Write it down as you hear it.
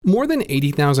More than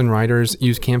 80,000 writers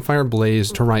use Campfire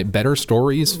Blaze to write better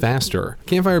stories faster.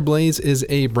 Campfire Blaze is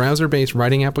a browser-based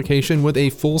writing application with a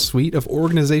full suite of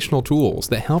organizational tools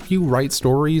that help you write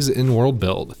stories and world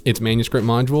build. Its manuscript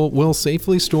module will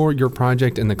safely store your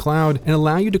project in the cloud and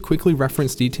allow you to quickly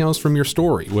reference details from your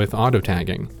story with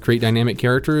auto-tagging. Create dynamic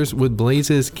characters with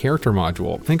Blaze's character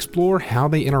module and explore how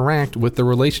they interact with the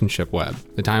relationship web.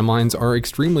 The timelines are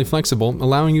extremely flexible,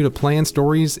 allowing you to plan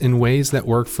stories in ways that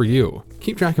work for you.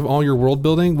 Keep track of all your world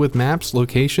building with maps,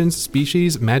 locations,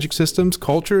 species, magic systems,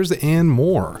 cultures, and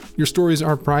more. Your stories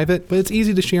are private, but it's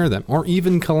easy to share them or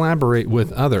even collaborate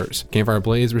with others. Campfire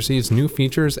Blaze receives new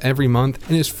features every month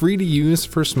and is free to use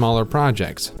for smaller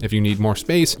projects. If you need more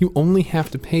space, you only have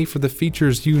to pay for the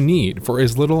features you need for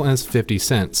as little as 50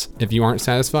 cents. If you aren't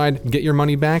satisfied, get your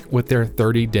money back with their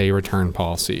 30-day return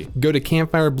policy. Go to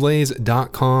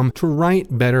campfireblaze.com to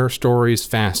write better stories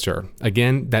faster.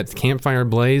 Again, that's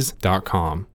campfireblaze.com.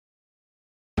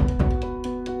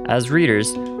 As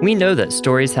readers, we know that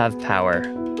stories have power.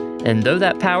 And though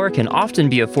that power can often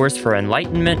be a force for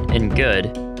enlightenment and good,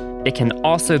 it can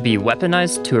also be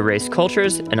weaponized to erase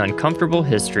cultures and uncomfortable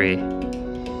history.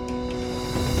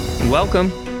 Welcome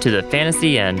to the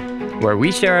Fantasy Inn, where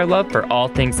we share our love for all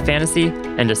things fantasy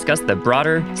and discuss the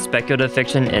broader speculative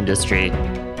fiction industry.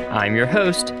 I'm your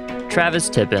host, Travis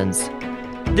Tippins.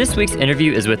 This week's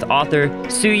interview is with author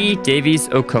Suyi Davies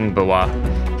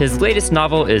Okungbowa. His latest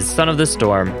novel is Son of the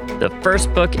Storm, the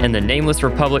first book in the Nameless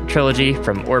Republic trilogy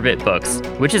from Orbit Books,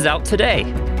 which is out today.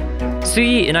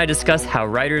 Suyi and I discuss how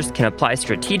writers can apply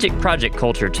strategic project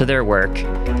culture to their work,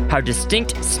 how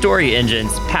distinct story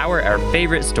engines power our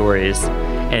favorite stories,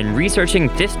 and researching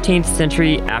 15th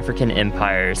century African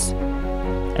empires.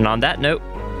 And on that note,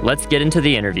 let's get into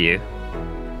the interview.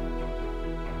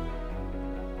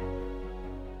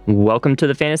 Welcome to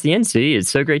the Fantasy Inn, Suyi. It's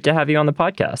so great to have you on the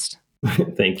podcast.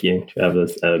 Thank you,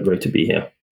 Travis. Great to be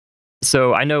here.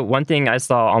 So I know one thing I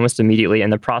saw almost immediately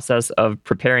in the process of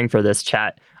preparing for this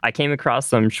chat, I came across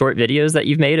some short videos that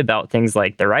you've made about things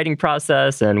like the writing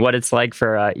process and what it's like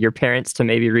for your parents to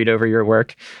maybe read over your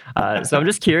work. So I'm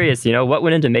just curious, what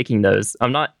went into making those?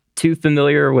 I'm not too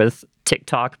familiar with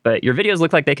TikTok, but your videos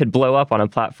look like they could blow up on a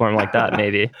platform like that,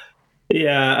 maybe.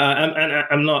 Yeah,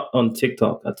 I'm not on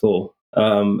TikTok at all.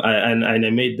 I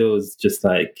made those just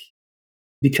like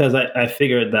because I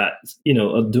figured that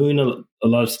doing a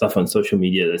lot of stuff on social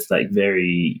media that's like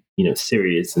very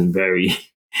serious and very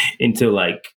into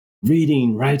like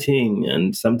reading, writing,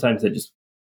 and sometimes I just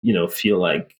feel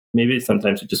like maybe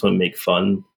sometimes I just want to make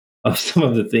fun of some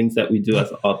of the things that we do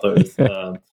as authors,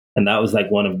 and that was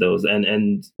like one of those,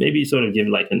 and maybe sort of give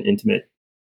like an intimate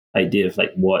idea of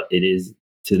like what it is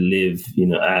to live,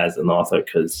 as an author,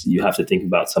 because you have to think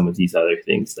about some of these other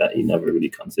things that you never really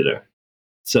consider.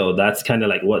 So that's kind of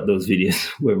like what those videos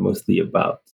were mostly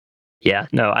about. Yeah,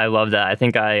 no, I love that. I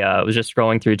think I was just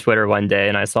scrolling through Twitter one day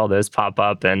and I saw those pop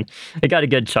up and it got a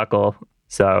good chuckle.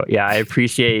 So yeah, I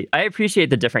appreciate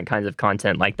the different kinds of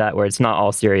content like that where it's not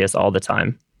all serious all the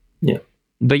time. Yeah.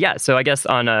 But yeah, so I guess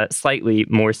on a slightly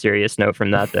more serious note from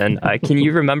that then, can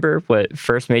you remember what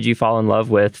first made you fall in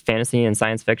love with fantasy and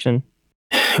science fiction?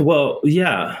 Well,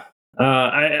 yeah.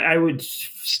 I would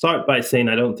start by saying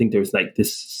I don't think there's like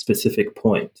this specific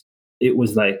point. It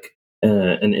was like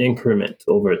an increment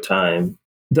over time.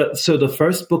 So the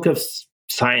first book of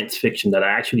science fiction that I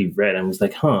actually read and was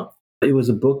like, it was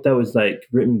a book that was like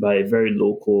written by a very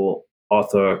local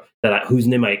author whose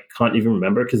name I can't even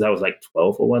remember because I was like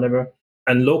 12 or whatever.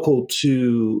 And local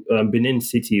to Benin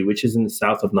City, which is in the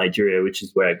south of Nigeria, which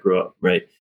is where I grew up, right?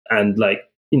 And like,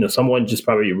 someone just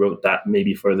probably wrote that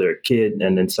maybe for their kid.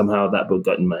 And then somehow that book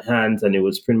got in my hands. And it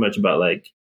was pretty much about like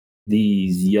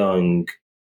these young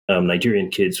Nigerian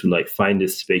kids who like find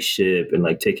this spaceship and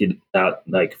like take it out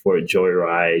like for a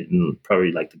joyride and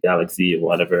probably like the galaxy or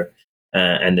whatever.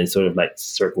 And then sort of like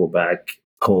circle back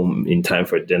home in time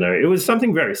for dinner. It was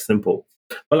something very simple.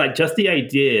 But like just the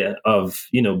idea of,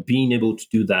 being able to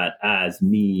do that as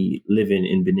me living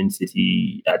in Benin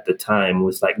City at the time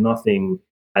was like nothing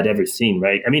I'd ever seen,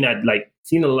 right? I mean, I'd like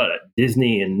seen a lot of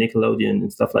Disney and Nickelodeon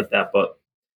and stuff like that, but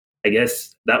I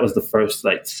guess that was the first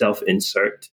like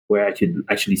self-insert where I could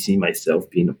actually see myself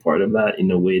being a part of that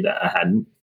in a way that I hadn't.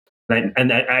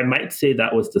 And I might say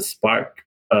that was the spark.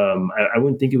 I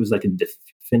wouldn't think it was like a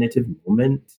definitive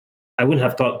moment. I wouldn't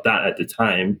have thought that at the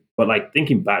time, but like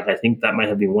thinking back, I think that might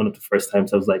have been one of the first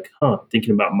times I was like,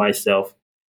 thinking about myself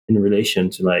in relation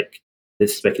to like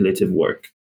this speculative work.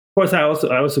 Of course, I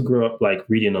also grew up like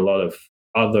reading a lot of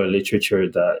other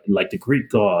literature that like the Greek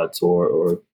gods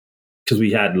or because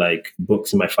we had like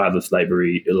books in my father's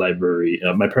library.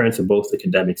 My parents are both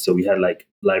academics, so we had like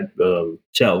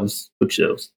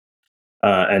bookshelves.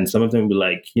 And some of them were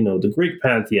like, the Greek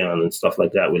pantheon and stuff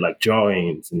like that with like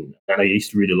drawings. And I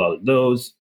used to read a lot of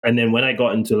those. And then when I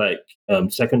got into like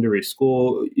secondary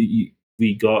school,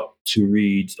 we got to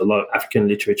read a lot of African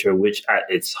literature, which at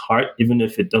its heart, even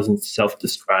if it doesn't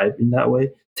self-describe in that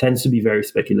way, tends to be very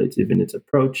speculative in its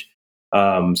approach.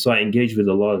 So I engaged with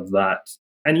a lot of that.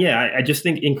 And yeah, I just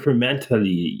think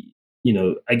incrementally,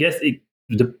 I guess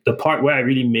the part where I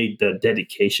really made the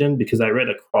dedication, because I read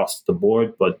across the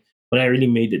board, but when I really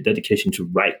made the dedication to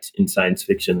write in science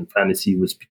fiction and fantasy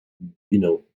was,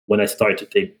 when I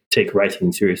started to take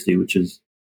writing seriously, which is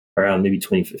around maybe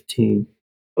 2015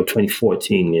 or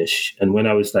 2014-ish. And when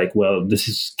I was like, well, this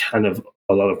is kind of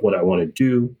a lot of what I want to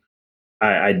do,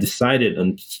 I decided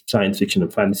on science fiction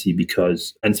and fantasy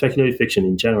and speculative fiction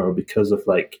in general, because of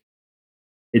like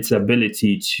its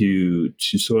ability to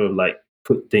sort of like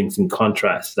put things in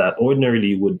contrast that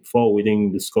ordinarily would fall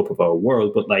within the scope of our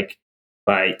world, but like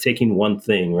by taking one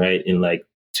thing, right, and like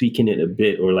tweaking it a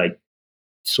bit, or like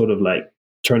sort of like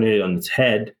turning it on its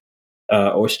head,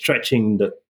 or stretching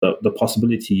the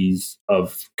possibilities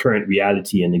of current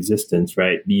reality and existence,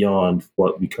 right, beyond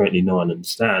what we currently know and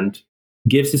understand,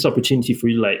 gives this opportunity for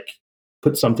you to like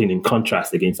put something in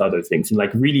contrast against other things, in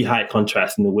like really high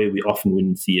contrast in the way we often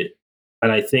wouldn't see it.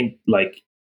 And I think like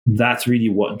that's really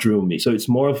what drew me. So it's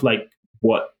more of like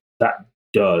what that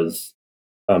does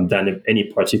than if any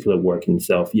particular work in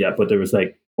itself. Yeah, but there was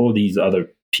like all these other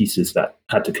pieces that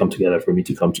had to come together for me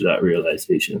to come to that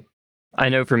realization. I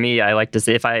know for me, I like to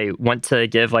say, if I want to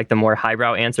give like the more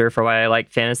highbrow answer for why I like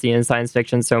fantasy and science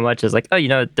fiction so much, is like,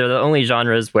 they're the only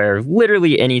genres where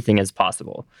literally anything is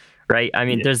possible, right? I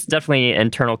mean, There's definitely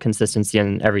internal consistency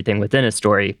in everything within a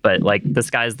story, but like the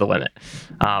sky's the limit.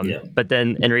 But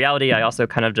then in reality, I also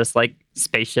kind of just like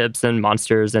spaceships and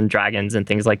monsters and dragons and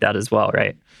things like that as well,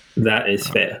 right? That is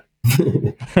fair.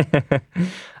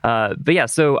 But yeah,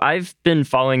 so I've been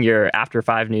following your After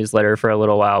 5 newsletter for a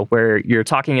little while, where you're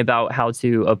talking about how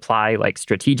to apply like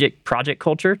strategic project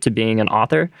culture to being an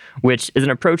author, which is an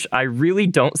approach I really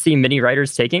don't see many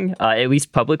writers taking, at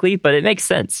least publicly, but it makes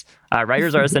sense.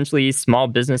 Writers are essentially small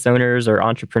business owners or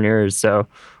entrepreneurs. So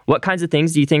what kinds of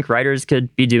things do you think writers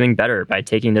could be doing better by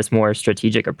taking this more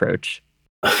strategic approach?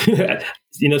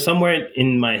 Somewhere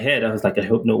in my head, I was like, I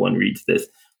hope no one reads this.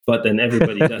 But then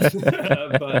everybody does.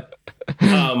 But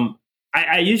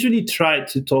I usually try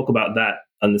to talk about that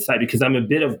on the side, because I'm a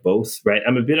bit of both, right?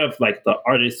 I'm a bit of like the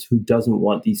artist who doesn't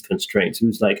want these constraints,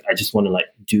 who's like, I just want to like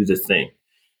do the thing.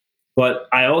 But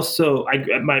I also,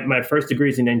 my first degree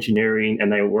is in engineering,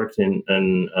 and I worked in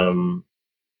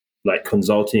like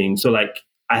consulting. So like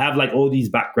I have like all these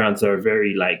backgrounds that are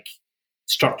very like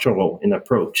structural in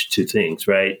approach to things,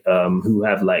 right? Who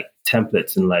have like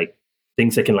templates and like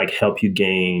things that can like help you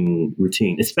gain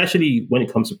routine, especially when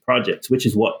it comes to projects, which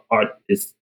is what art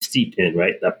is steeped in,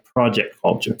 right? That project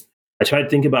culture. I try to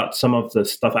think about some of the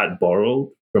stuff I'd borrowed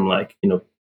from like,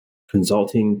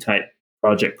 consulting type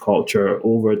project culture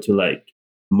over to like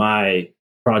my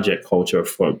project culture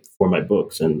for my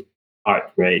books and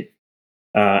art, right?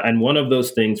 And one of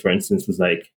those things, for instance, was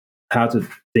like how to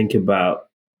think about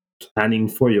planning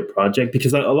for your project,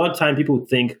 because a lot of time people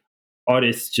think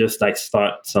artists just like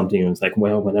start something and it's like,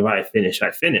 well, whenever I finish,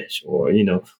 or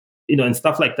and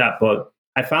stuff like that. But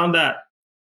I found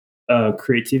that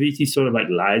creativity sort of like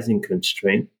lies in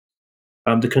constraint.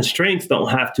 The constraints don't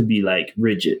have to be like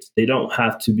rigid; they don't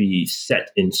have to be set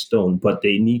in stone, but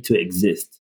they need to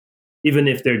exist, even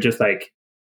if they're just like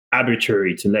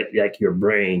arbitrary, to let like your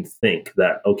brain think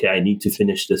that, okay, I need to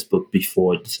finish this book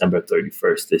before December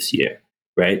 31st this year,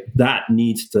 right? That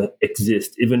needs to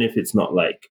exist, even if it's not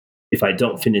like, if I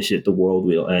don't finish it, the world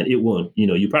will end. It won't.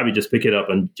 You probably just pick it up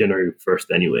on January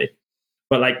 1st anyway.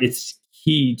 But like, it's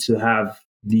key to have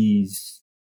these,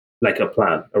 like a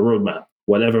plan, a roadmap,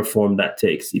 whatever form that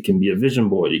takes. It can be a vision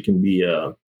board. It can be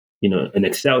an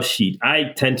Excel sheet.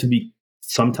 I tend to be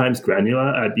sometimes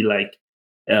granular. I'd be like,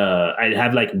 I'd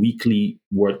have like weekly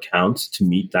word counts to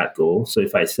meet that goal. So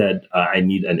if I said I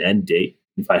need an end date,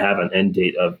 if I have an end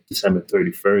date of December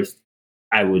 31st,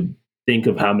 I would think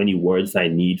of how many words I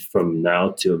need from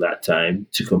now till that time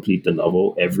to complete the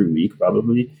novel every week,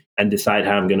 probably, and decide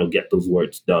how I'm going to get those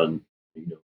words done,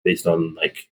 based on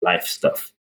like life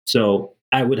stuff. So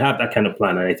I would have that kind of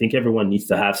plan. And I think everyone needs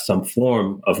to have some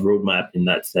form of roadmap in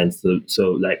that sense.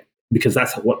 So like, because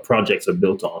that's what projects are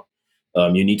built on.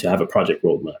 You need to have a project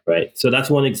roadmap, right? So that's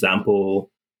one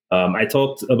example. I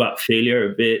talked about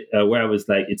failure a bit, where I was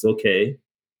like, it's okay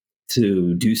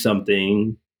to do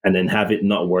something and then have it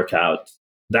not work out,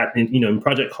 that in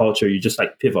project culture, you just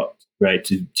like pivot, right,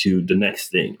 to the next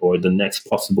thing or the next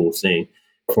possible thing.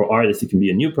 For artists, it can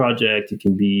be a new project, it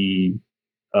can be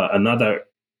another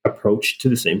approach to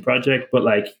the same project, but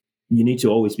like you need to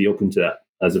always be open to that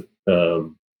as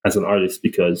an artist,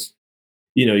 because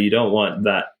you don't want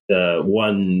that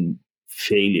one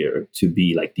failure to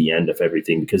be like the end of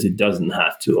everything, because it doesn't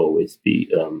have to always be.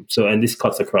 So, and this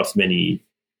cuts across many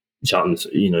genres.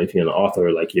 If you're an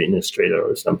author, like you're an illustrator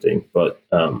or something. But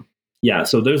yeah,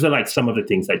 so those are like some of the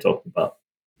things I talked about.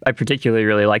 I particularly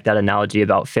really like that analogy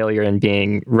about failure and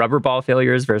being rubber ball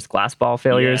failures versus glass ball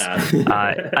failures.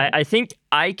 Yeah. I think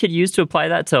I could use to apply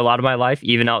that to a lot of my life,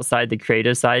 even outside the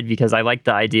creative side, because I like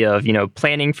the idea of,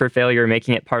 planning for failure,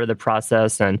 making it part of the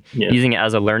process, and using it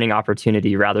as a learning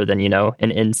opportunity rather than,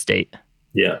 an end state.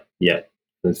 Yeah.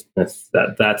 That's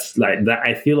like that.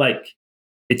 I feel like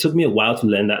it took me a while to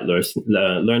learn that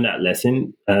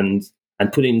lesson and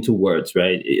put it into words,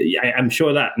 right? I'm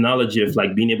sure that analogy of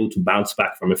like being able to bounce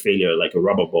back from a failure, like a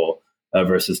rubber ball,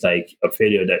 versus like a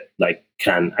failure that like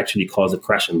can actually cause a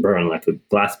crash and burn, like a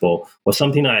glass ball, was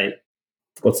something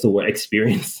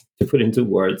experience to put into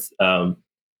words. And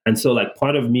so like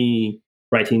part of me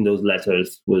writing those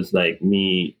letters was like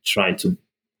me trying to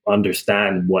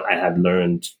understand what I had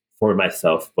learned for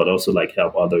myself, but also like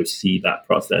help others see that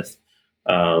process.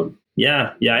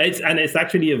 It's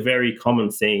actually a very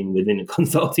common saying within the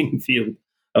consulting field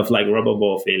of like rubber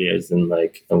ball failures and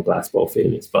like glass ball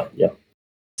failures. But yeah.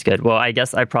 It's good. Well, I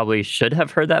guess I probably should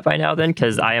have heard that by now then,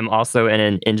 because I am also in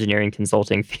an engineering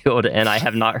consulting field and I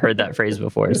have not heard that phrase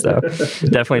before. So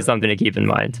definitely something to keep in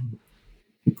mind.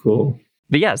 Cool.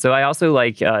 But yeah, so I also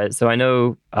like, so I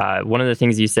know one of the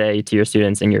things you say to your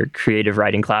students in your creative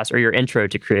writing class or your intro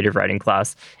to creative writing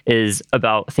class is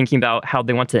about thinking about how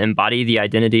they want to embody the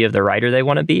identity of the writer they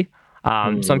want to be.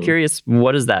 So I'm curious,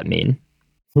 what does that mean?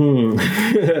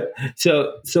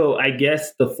 So I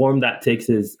guess the form that takes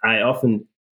is I often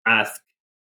ask,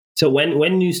 so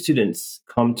when new students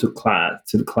come to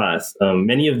the class,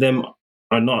 many of them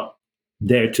are not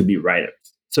there to be writers.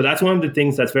 So that's one of the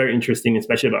things that's very interesting,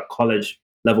 especially about college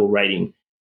level writing.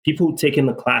 People taking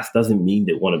the class doesn't mean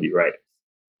they want to be writers.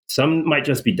 Some might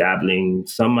just be dabbling.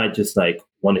 Some might just like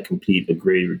want to complete a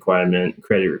grade requirement,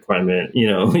 credit requirement,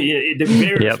 the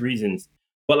various reasons.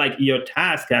 But like your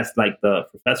task as like the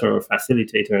professor or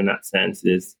facilitator in that sense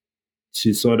is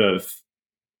to sort of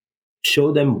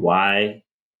show them why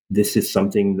this is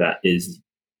something that is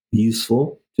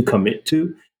useful to commit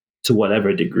to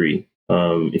whatever degree.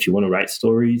 If you want to write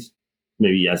stories,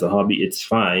 maybe as a hobby, it's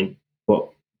fine. But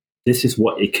this is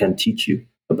what it can teach you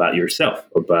about yourself,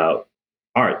 about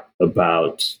art,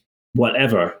 about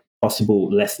whatever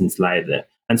possible lessons lie there.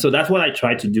 And so that's what I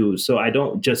try to do. So I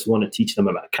don't just want to teach them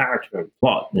about character and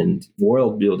plot and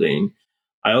world building.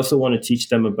 I also want to teach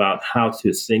them about how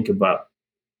to think about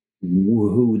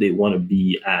who they want to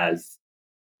be as,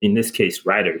 in this case,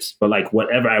 writers, but like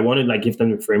whatever. I want to like give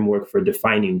them a framework for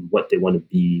defining what they want to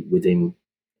be within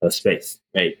a space,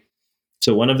 right?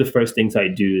 So one of the first things I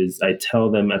do is I tell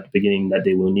them at the beginning that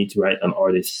they will need to write an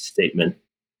artist statement.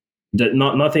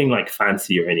 Nothing like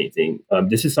fancy or anything.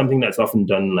 This is something that's often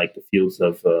done in like the fields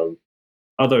of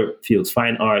other fields,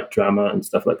 fine art, drama, and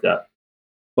stuff like that.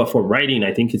 But for writing,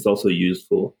 I think it's also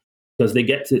useful because they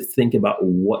get to think about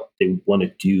what they want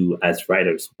to do as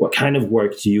writers. What kind of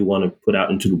work do you want to put out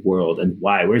into the world and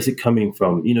why? Where is it coming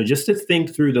from? Just to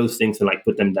think through those things and like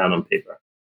put them down on paper.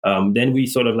 Then we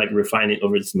sort of like refine it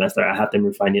over the semester. I have them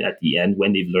refine it at the end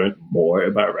when they've learned more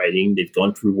about writing. They've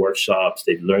gone through workshops.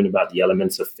 They've learned about the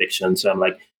elements of fiction. So I'm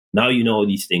like, now you know all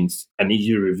these things. I need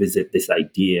you to revisit this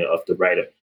idea of the writer.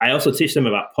 I also teach them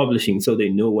about publishing so they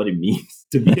know what it means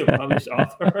to be a published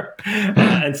author.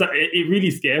 And so it really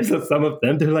scares some of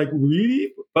them. They're like,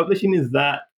 really? Publishing is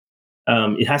that?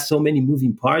 It has so many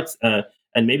moving parts.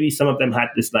 And maybe some of them had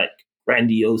this like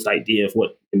grandiose idea of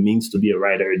what it means to be a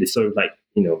writer. They sort of like,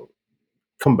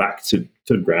 come back to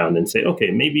the ground and say, okay,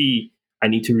 maybe I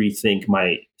need to rethink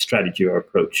my strategy or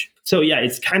approach. So yeah,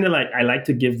 it's kind of like, I like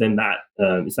to give them that.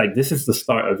 It's like, this is the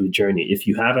start of your journey. If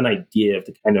you have an idea of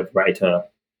the kind of writer,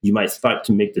 you might start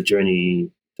to make the journey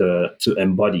to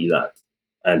embody that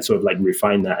and sort of like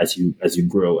refine that as you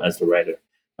grow as a writer.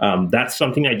 That's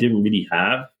something I didn't really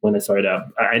have when I started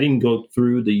out. I didn't go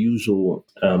through the usual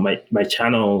my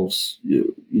channels,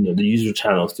 the usual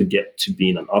channels to get to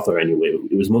being an author anyway.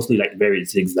 It was mostly like very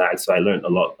zigzag, so I learned a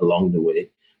lot along the way.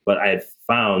 But I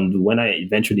found when I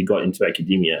eventually got into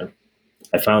academia,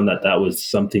 I found that was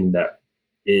something that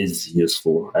is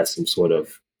useful as some sort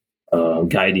of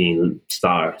guiding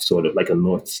star, sort of like a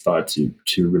North Star to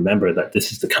remember that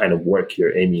this is the kind of work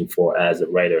you're aiming for as a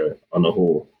writer on a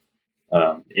whole.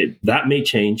 That may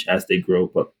change as they grow,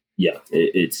 but yeah,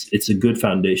 it's a good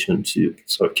foundation to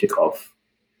sort of kick off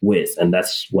with, and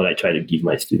that's what I try to give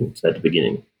my students at the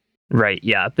beginning. Right.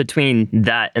 Yeah. Between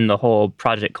that and the whole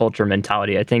project culture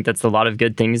mentality, I think that's a lot of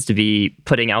good things to be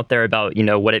putting out there about,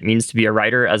 what it means to be a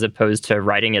writer as opposed to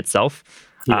writing itself.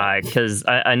 Yeah. Because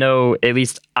I know at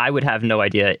least I would have no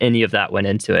idea any of that went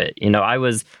into it. I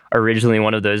was originally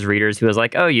one of those readers who was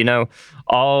like, oh,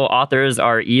 all authors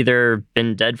are either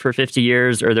been dead for 50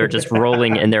 years or they're just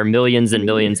rolling in their millions and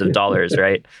millions of dollars.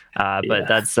 Right. But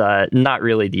that's not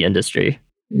really the industry.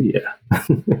 Yeah.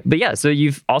 But yeah, so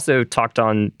you've also talked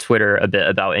on Twitter a bit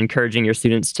about encouraging your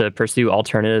students to pursue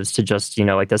alternatives to just,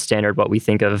 like the standard, what we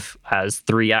think of as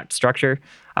 3-act structure.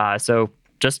 So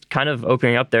just kind of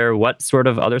opening up there, what sort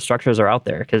of other structures are out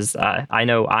there? Because I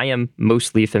know I am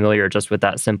mostly familiar just with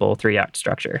that simple 3-act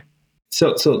structure.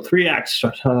 So 3-act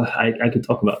structure, I could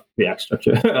talk about 3-act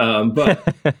structure, but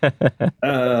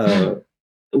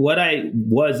what I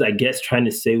was, I guess, trying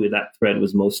to say with that thread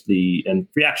was mostly, and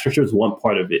 3-act structure was one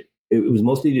part of it. It was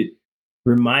mostly to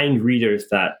remind readers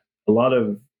that a lot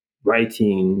of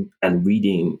writing and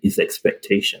reading is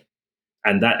expectation.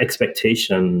 And that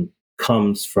expectation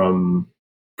comes from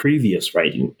previous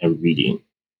writing and reading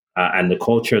and the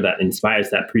culture that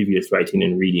inspires that previous writing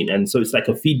and reading. And so it's like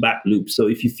a feedback loop. So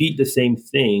if you feed the same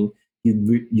thing,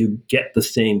 you get the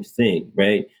same thing,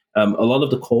 right? A lot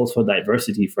of the calls for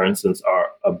diversity, for instance, are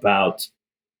about,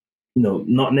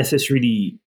 not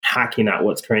necessarily hacking at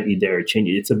what's currently there or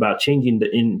changing. It's about changing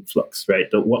the influx, right?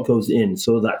 What goes in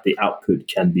so that the output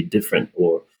can be different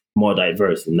or more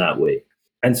diverse in that way.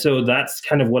 And so that's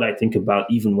kind of what I think about,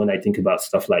 even when I think about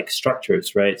stuff like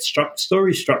structures, right?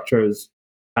 Story structures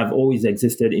have always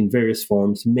existed in various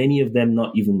forms, many of them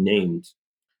not even named.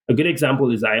 A good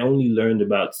example is I only learned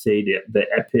about, say, the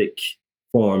epic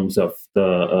forms of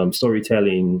the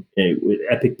storytelling with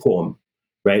epic poem,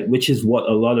 right? Which is what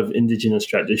a lot of indigenous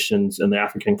traditions in the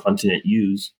African continent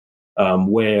use,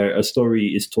 where a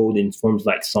story is told in forms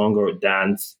like song or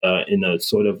dance, in a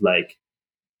sort of like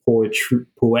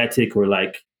poetic or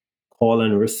like call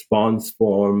and response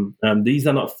form. These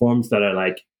are not forms that are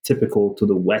like typical to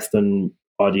the Western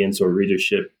audience or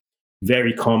readership.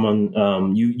 Very common.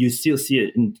 You still see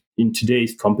it in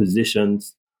today's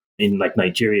compositions in like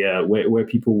Nigeria, where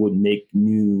people would make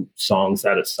new songs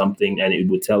out of something and it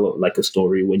would tell like a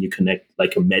story when you connect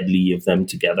like a medley of them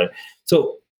together.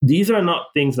 So these are not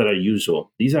things that are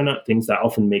usual. These are not things that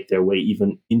often make their way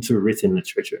even into written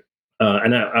literature.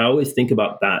 And I always think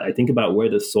about that. I think about where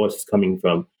the source is coming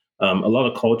from. A lot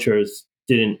of cultures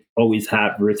didn't always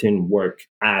have written work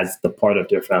as the part of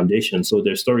their foundation. So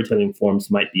their storytelling forms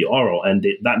might be oral. And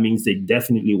that means they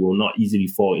definitely will not easily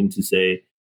fall into, say,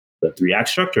 the 3-act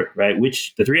structure, right?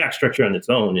 Which the 3-act structure on its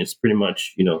own is pretty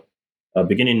much, a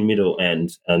beginning, middle,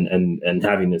 end, and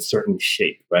having a certain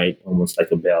shape, right? Almost like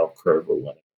a bell curve or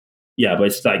whatever. Yeah, but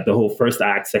it's like the whole first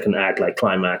act, second act, like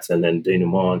climax, and then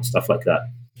denouement, stuff like that.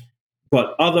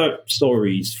 But other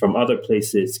stories from other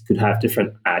places could have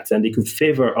different acts, and they could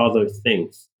favor other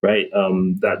things, right?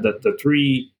 That the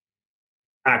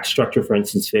 3-act structure, for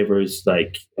instance, favors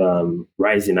like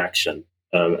rising action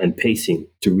and pacing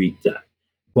to read that.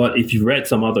 But if you read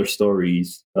some other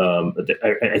stories,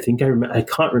 I think I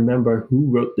can't remember who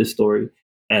wrote this story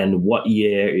and what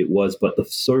year it was, but the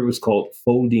story was called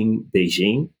Folding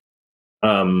Beijing,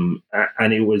 and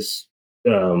it was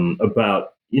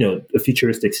about a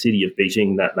futuristic city of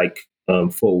Beijing that like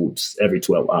folds every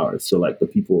 12 hours. So like the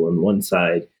people on one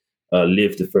side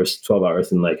live the first 12 hours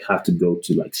and like have to go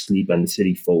to like sleep, and the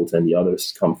city folds and the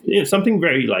others come. Something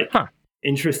very like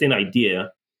interesting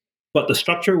idea. But the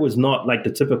structure was not like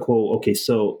the typical, okay,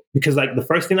 so because like the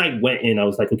first thing I went in, I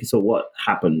was like, okay, so what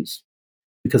happens?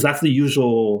 Because that's the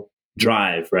usual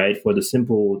drive, right? For the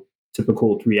simple,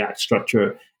 typical 3-act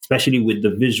structure, especially with the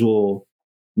visual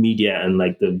media and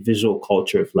like the visual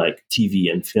culture of like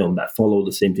TV and film that follow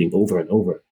the same thing over and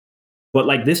over. But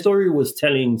like this story was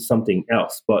telling something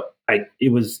else, but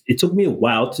it took me a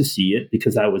while to see it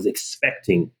because I was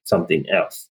expecting something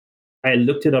else. I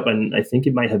looked it up and I think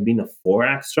it might have been a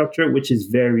 4-act structure, which is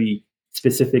very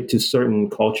specific to certain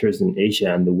cultures in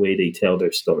Asia and the way they tell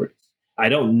their stories. I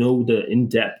don't know the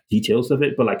in-depth details of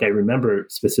it, but like I remember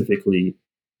specifically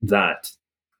that.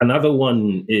 Another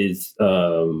one is,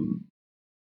 and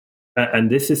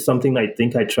this is something I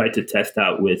think I tried to test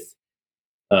out with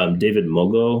David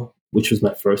Mogo, which was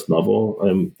my first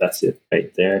novel. That's it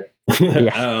right there.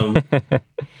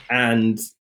 And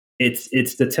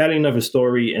it's the telling of a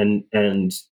story and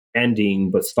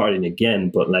ending, but starting again.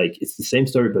 But like it's the same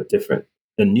story but different.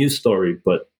 A new story,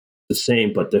 but the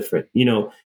same but different.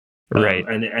 Right.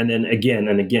 And then again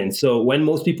and again. So when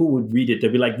most people would read it,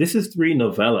 they'd be like, "This is three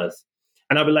novellas,"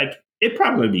 and I'd be like, "It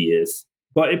probably is,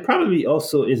 but it probably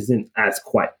also isn't as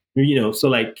quite, you know." So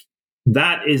like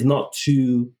that is not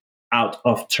too out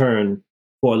of turn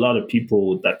for a lot of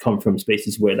people that come from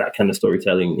spaces where that kind of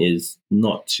storytelling is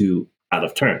not too out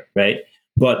of turn, right?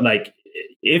 But like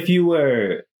if you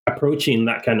were approaching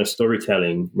that kind of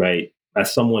storytelling, right,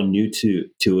 as someone new to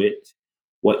it,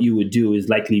 what you would do is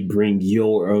likely bring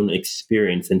your own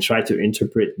experience and try to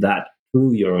interpret that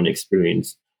through your own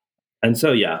experience. And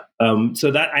so, yeah,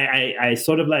 so that I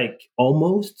sort of like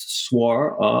almost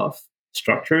swore off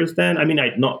structures then. I mean,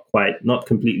 I not quite, not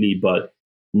completely, but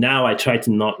now I try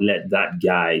to not let that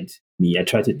guide me. I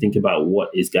try to think about what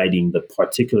is guiding the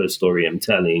particular story I'm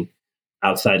telling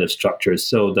outside of structures.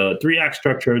 So the 3-act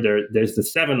structure, there's the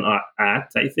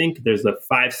 7-act, I think. There's the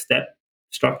 5-step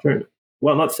structure.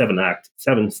 Well, not 7-act,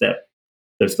 7-step.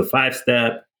 There's the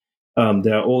 5-step.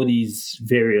 There are all these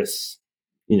various,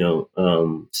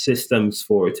 systems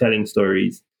for telling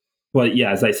stories. But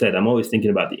yeah, as I said, I'm always thinking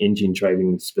about the engine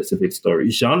driving specific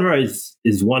stories. Genre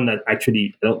is one that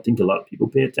actually I don't think a lot of people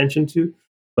pay attention to,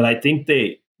 but I think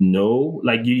they know.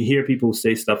 Like you hear people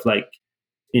say stuff like,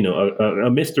 a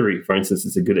mystery, for instance,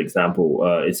 is a good example.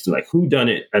 It's like who done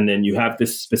it, and then you have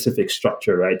this specific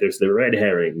structure, right? There's the red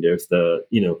herring. There's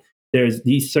there's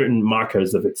these certain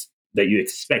markers that you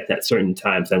expect at certain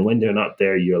times, and when they're not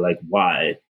there, you're like,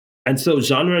 why? And so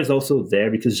genre is also there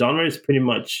because genre is pretty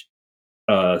much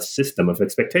a system of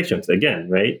expectations again,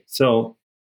 right? So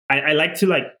I like to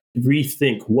like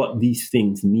rethink what these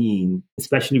things mean,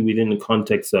 especially within the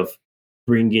context of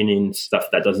bringing in stuff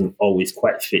that doesn't always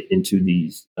quite fit into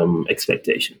these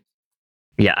expectations.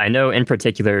 Yeah, I know in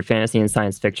particular, fantasy and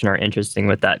science fiction are interesting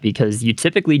with that because you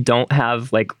typically don't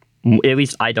have at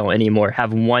least I don't anymore,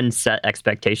 have one set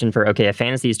expectation for, okay, a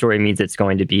fantasy story means it's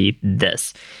going to be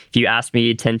this. If you asked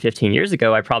me 10, 15 years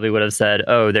ago, I probably would have said,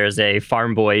 oh, there's a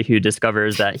farm boy who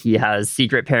discovers that he has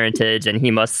secret parentage and he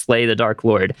must slay the Dark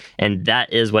Lord. And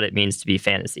that is what it means to be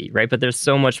fantasy, right? But there's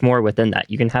so much more within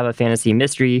that. You can have a fantasy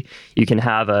mystery, you can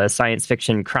have a science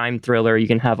fiction crime thriller, you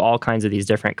can have all kinds of these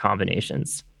different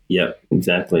combinations. Yeah,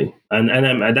 exactly.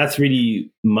 And that's really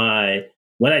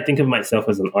when I think of myself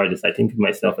as an artist, I think of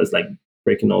myself as like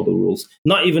breaking all the rules,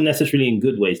 not even necessarily in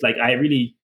good ways. Like I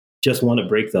really just want to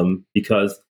break them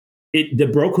because the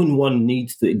broken one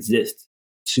needs to exist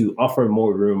to offer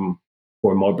more room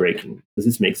for more breaking. Does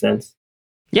this make sense?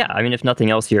 Yeah, I mean, if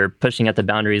nothing else, you're pushing at the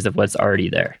boundaries of what's already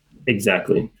there.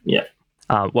 Exactly. Yeah.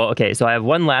 Well, okay, so I have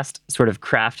one last sort of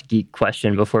craft geek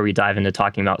question before we dive into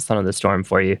talking about Son of the Storm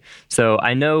for you. So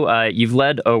I know you've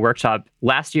led a workshop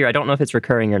last year, I don't know if it's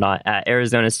recurring or not, at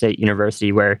Arizona State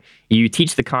University, where you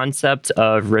teach the concept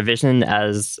of revision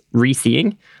as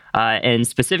reseeing. And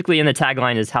specifically in the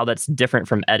tagline is how that's different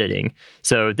from editing.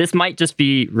 So this might just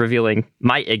be revealing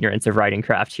my ignorance of writing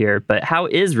craft here, but how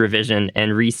is revision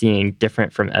and reseeing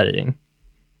different from editing?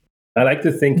 I like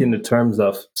to think in the terms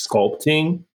of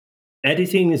sculpting.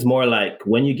 Editing is more like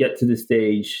when you get to the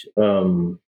stage.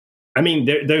 I mean,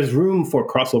 there's room for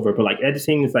crossover, but like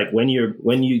editing is like when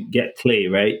you get clay,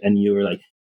 right? And you're like,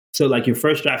 so like your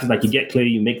first draft is like you get clay,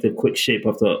 you make the quick shape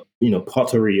of the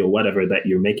pottery or whatever that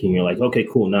you're making. You're like, okay,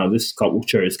 cool. Now this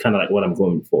sculpture is kind of like what I'm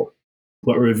going for.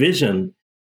 But revision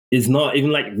is not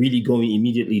even like really going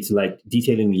immediately to like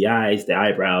detailing the eyes, the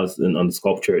eyebrows, and on the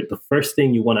sculpture. The first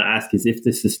thing you want to ask is if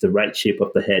this is the right shape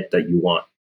of the head that you want.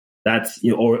 That's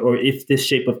or if this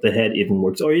shape of the head even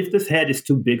works, or if this head is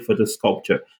too big for the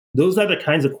sculpture. Those are the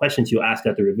kinds of questions you ask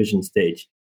at the revision stage.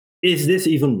 Is this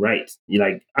even right?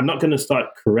 I'm not going to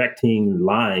start correcting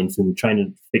lines and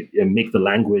trying to make the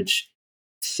language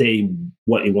say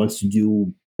what it wants to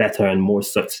do better and more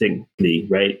succinctly,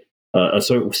 right?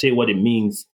 So say what it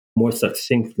means more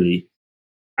succinctly.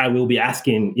 I will be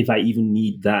asking if I even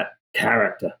need that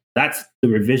character. That's the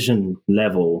revision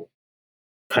level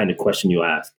kind of question you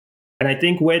ask. And I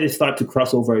think where they start to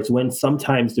cross over is when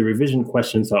sometimes the revision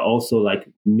questions are also like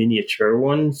miniature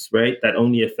ones, right? That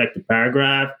only affect the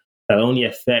paragraph, that only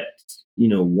affect,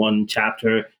 one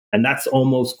chapter. And that's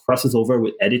almost crosses over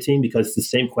with editing because it's the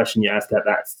same question you ask at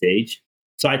that stage.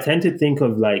 So I tend to think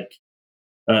of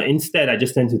instead, I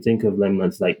just tend to think of them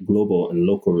as like global and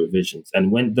local revisions.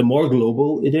 And when the more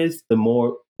global it is, the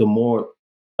more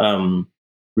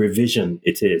revision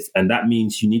it is. And that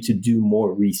means you need to do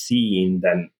more reseeing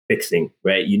than fixing,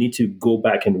 right? You need to go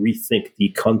back and rethink the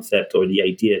concept or the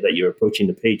idea that you're approaching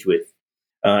the page with.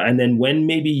 And then when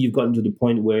maybe you've gotten to the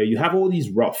point where you have all these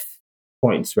rough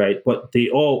points, right? But they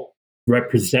all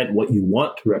represent what you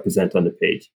want to represent on the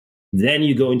page. Then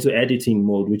you go into editing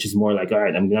mode, which is more like, all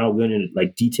right, I'm now going to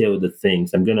like detail the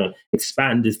things. I'm going to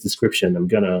expand this description. I'm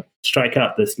going to strike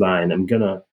out this line. I'm going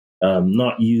to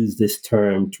not use this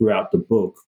term throughout the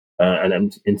book. And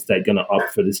I'm instead going to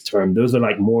opt for this term. Those are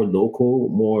like more local,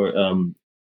 more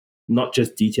not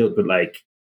just detailed, but like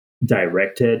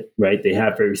directed, right? They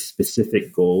have very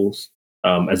specific goals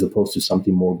as opposed to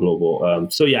something more global.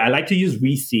 So yeah, I like to use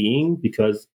re-seeing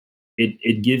because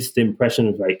it gives the impression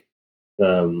of like,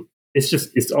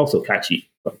 it's also catchy.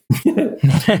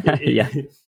 Yeah.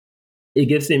 It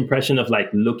gives the impression of like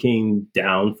looking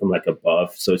down from like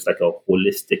above. So it's like a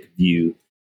holistic view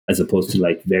as opposed to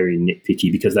like very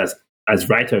nitpicky, because as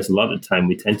writers, a lot of the time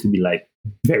we tend to be like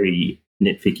very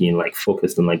nitpicky and like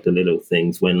focused on like the little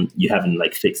things when you haven't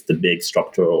like fixed the big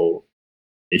structural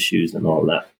issues and all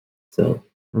that. So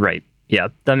Right. Yeah,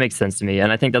 that makes sense to me.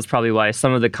 And I think that's probably why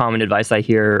some of the common advice I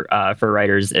hear for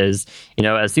writers is,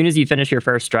 as soon as you finish your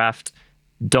first draft,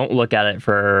 don't look at it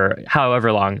for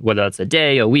however long, whether it's a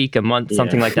day, a week, a month,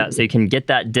 something like that. So you can get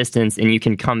that distance and you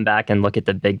can come back and look at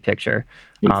the big picture.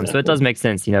 Exactly. So it does make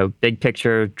sense, big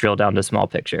picture, drill down to small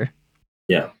picture.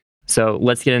 Yeah. So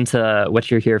let's get into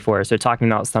what you're here for. So talking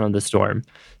about Son of the Storm.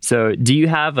 So do you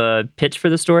have a pitch for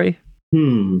the story?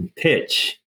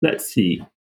 Pitch. Let's see.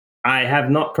 I have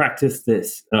not practiced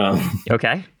this.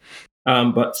 Okay.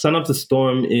 But Son of the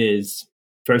Storm is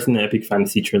first in the epic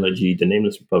fantasy trilogy, The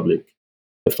Nameless Republic.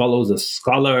 It follows a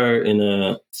scholar in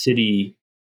a city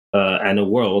and a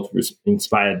world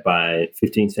inspired by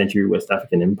 15th century West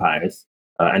African empires.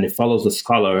 And it follows a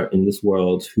scholar in this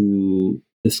world who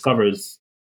discovers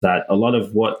that a lot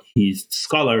of what he's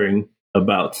scholaring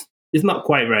about is not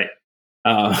quite right.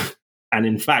 And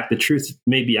in fact, the truth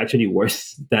may be actually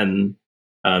worse than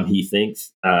he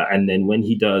thinks. And then when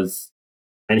he does,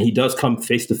 and he does come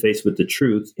face to face with the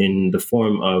truth in the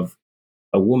form of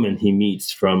a woman he meets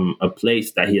from a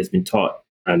place that he has been taught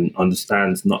and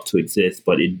understands not to exist,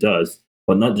 but it does.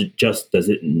 But not just does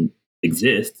it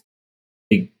exist,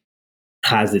 it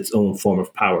has its own form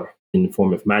of power in the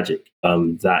form of magic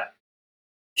that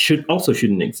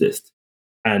shouldn't exist.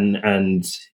 And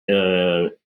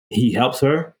he helps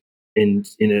her in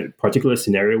a particular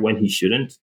scenario when he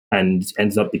shouldn't, and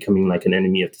ends up becoming like an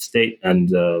enemy of the state. And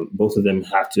both of them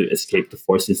have to escape the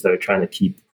forces that are trying to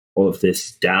keep all of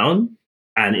this down.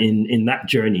 And in that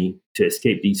journey to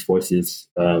escape these forces,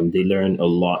 they learn a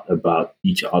lot about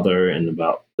each other and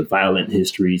about the violent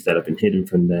histories that have been hidden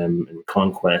from them, and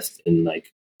conquest and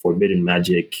like forbidden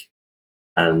magic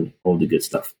and all the good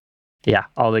stuff. Yeah,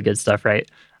 all the good stuff, right?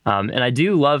 And I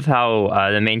do love how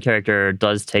the main character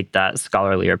does take that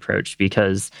scholarly approach,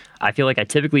 because I feel like I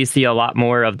typically see a lot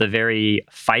more of the very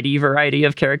fighty variety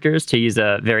of characters, to use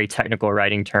a very technical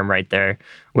writing term right there,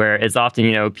 where it's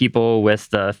often, people with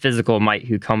the physical might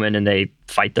who come in and they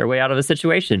fight their way out of a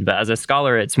situation. But as a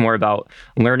scholar, it's more about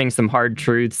learning some hard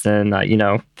truths and,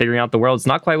 figuring out the world's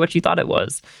not quite what you thought it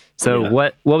was. So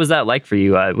what was that like for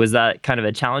you? Was that kind of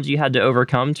a challenge you had to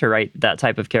overcome to write that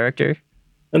type of character?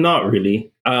 Not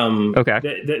really. Okay.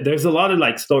 There's a lot of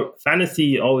like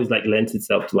fantasy always like lends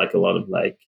itself to like a lot of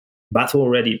like battle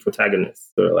ready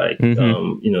protagonists, or like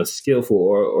skillful,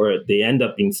 or they end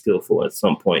up being skillful at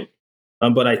some point.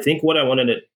 But I think what I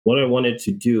wanted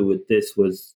to do with this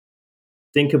was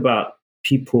think about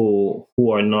people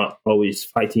who are not always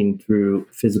fighting through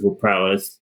physical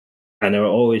prowess and are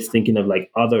always thinking of like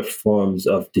other forms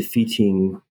of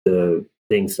defeating the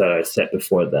things that are set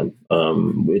before them.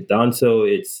 With Danso,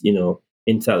 it's,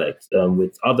 intellect.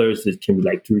 With others, it can be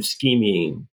like through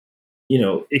scheming.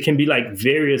 It can be like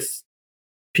various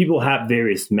people have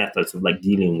various methods of like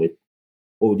dealing with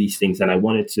all these things. And I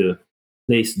wanted to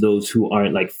place those who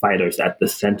aren't like fighters at the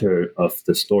center of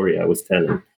the story I was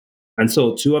telling. And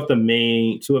so two of the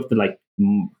like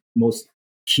most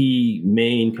key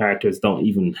main characters don't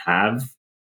even have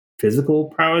physical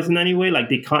prowess in any way. Like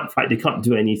they can't fight, they can't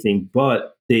do anything,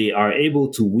 but they are able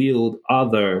to wield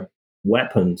other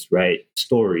weapons, right?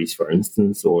 Stories, for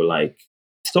instance, or like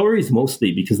stories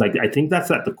mostly, because like I think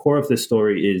that's at the core of the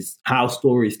story, is how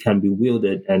stories can be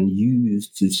wielded and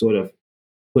used to sort of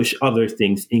push other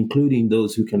things, including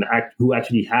those who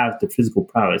actually have the physical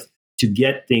prowess to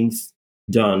get things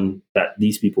done that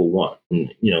these people want,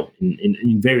 and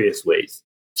in various ways.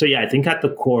 So yeah, I think at the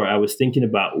core, I was thinking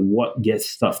about what gets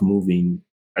stuff moving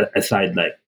aside,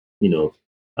 like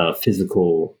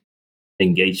physical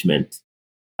engagement,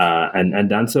 and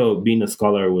Danso being a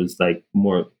scholar was like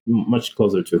much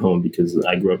closer to home, because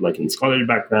I grew up like in scholarly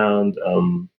background.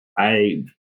 I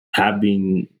have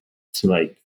been to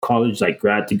like college, like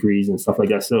grad degrees and stuff like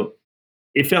that. So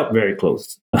it felt very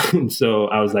close. So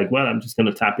I was like, well, I'm just going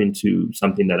to tap into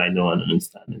something that I know and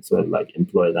understand, and sort of like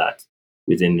employ that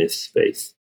within this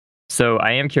space. So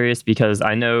I am curious because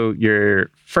I know your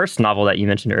first novel that you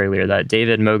mentioned earlier, that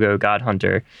David Mogo God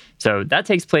Hunter. So that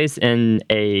takes place in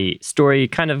a story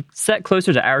kind of set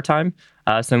closer to our time,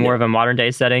 so more of a modern day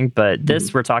setting. But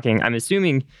this we're talking, I'm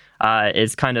assuming,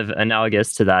 is kind of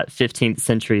analogous to that 15th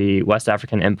century West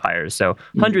African empire. So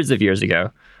hundreds of years ago.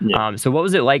 Yeah. So what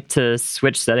was it like to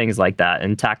switch settings like that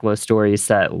and tackle a story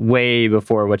set way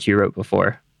before what you wrote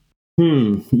before?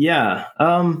 Yeah.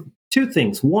 Two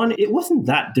things. One, it wasn't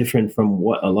that different from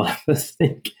what a lot of us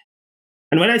think.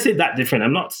 And when I say that different,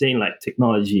 I'm not saying like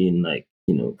technology and like,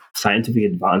 scientific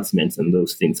advancements and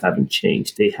those things haven't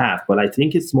changed. They have, but I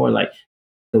think it's more like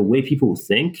the way people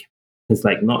think has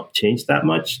like not changed that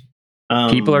much.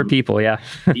 People are people, yeah.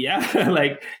 Yeah.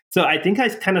 Like, so I think I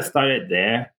kind of started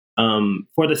there.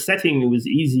 For the setting, it was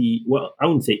easy. Well, I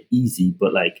wouldn't say easy,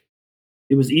 but like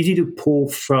it was easy to pull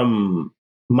from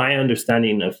my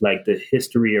understanding of like the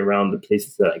history around the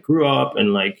places that I grew up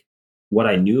and like what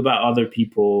I knew about other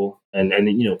people and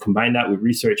combine that with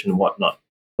research and whatnot.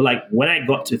 But like when I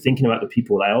got to thinking about the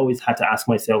people, I always had to ask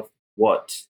myself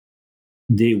what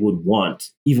they would want,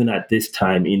 even at this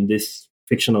time in this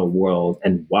fictional world,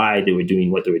 and why they were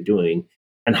doing what they were doing.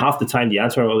 And half the time, the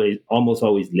answer almost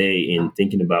always lay in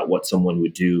thinking about what someone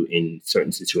would do in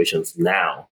certain situations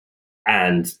now.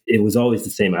 And it was always the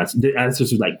same answer. The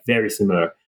answers were like very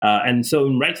similar. And so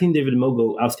in writing David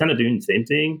Mogo, I was kind of doing the same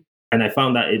thing. And I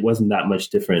found that it wasn't that much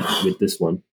different with this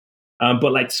one.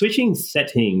 But like switching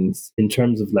settings in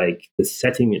terms of like the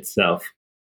setting itself,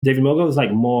 David Mogo was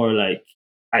like more like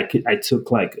I took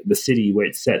like the city where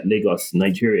it's set, Lagos,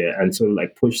 Nigeria, and sort of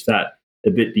like pushed that a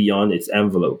bit beyond its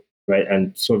envelope, right?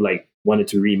 And sort of like wanted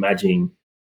to reimagine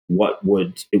what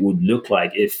it would look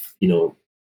like if,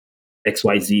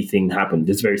 XYZ thing happened,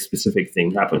 this very specific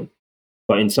thing happened.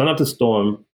 But in Son of the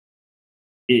Storm,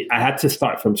 I had to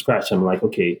start from scratch. I'm like,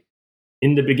 okay,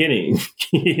 in the beginning,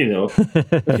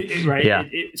 right? Yeah.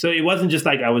 So it wasn't just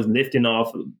like I was lifting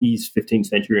off these 15th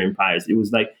century empires. It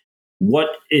was like, what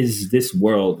is this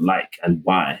world like and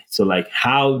why? So like,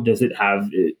 how does it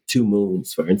have two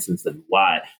moons, for instance, and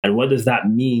why? And what does that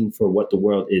mean for what the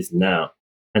world is now?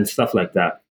 And stuff like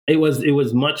that. It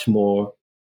was much more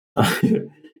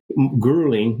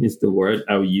grueling is the word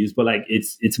I would use, but like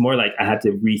it's more like I had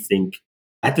to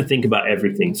think about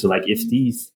everything. So like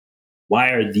why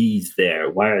are these there?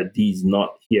 Why are these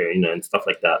not here? And stuff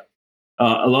like that.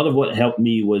 A lot of what helped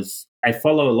me was I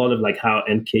follow a lot of like how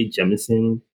M.K.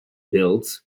 Jemisin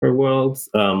builds her worlds,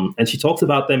 and she talks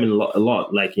about them a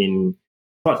lot, like in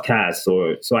podcasts.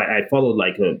 So I followed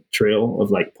like a trail of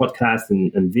like podcasts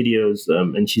and videos,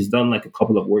 and she's done like a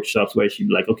couple of workshops where she'd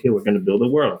like, okay, we're going to build a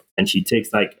world, and she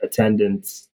takes like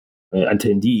attendees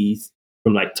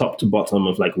from like top to bottom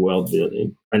of like world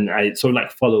building, and I sort of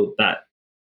like followed that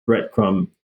breadcrumb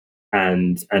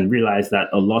and realized that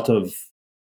a lot of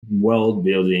world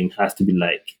building has to be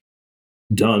like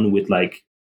done with like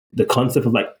the concept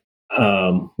of like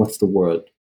what's the word?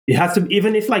 It has to,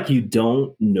 even if like you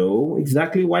don't know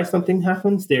exactly why something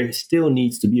happens, there still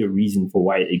needs to be a reason for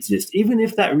why it exists, even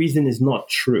if that reason is not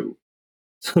true.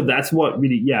 So that's what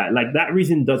really, like that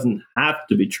reason doesn't have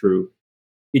to be true.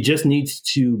 It just needs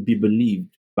to be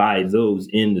believed by those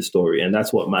in the story, and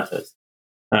that's what matters.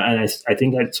 And I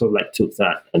think I sort of like took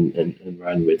that and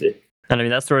ran with it. And I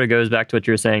mean, that sort of goes back to what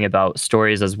you were saying about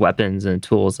stories as weapons and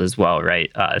tools as well, right?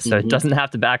 So it doesn't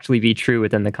have to actually be true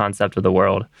within the concept of the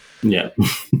world. Yeah.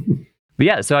 But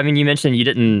yeah, so I mean, you mentioned you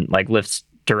didn't like lift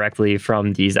directly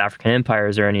from these African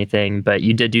empires or anything, but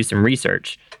you did do some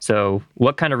research. So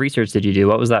what kind of research did you do?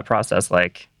 What was that process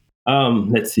like?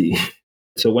 Let's see.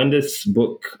 So when this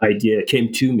book idea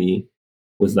came to me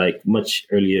was like much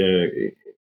earlier,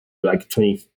 like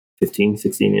 2015,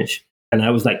 16-ish. And I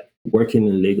was like working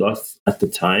in Lagos at the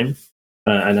time.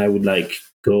 And I would like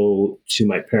go to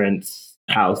my parents'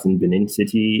 house in Benin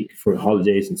City for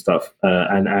holidays and stuff.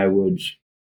 And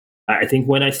I think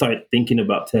when I started thinking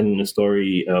about telling a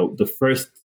story, the first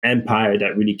empire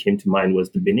that really came to mind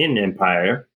was the Benin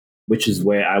Empire, which is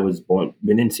where I was born.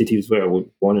 Benin City is where I was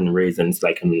born and raised. And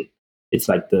it's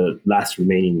like the last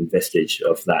remaining vestige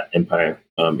of that empire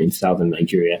in southern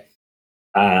Nigeria.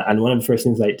 And one of the first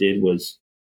things I did was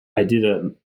I did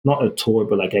not a tour,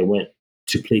 but like I went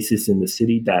to places in the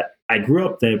city that I grew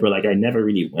up there, but like I never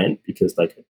really went because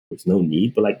like there was no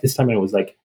need. But like this time I was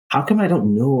like, how come I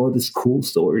don't know all these cool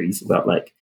stories about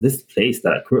like this place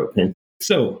that I grew up in?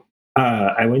 So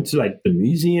I went to like the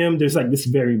museum. There's like this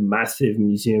very massive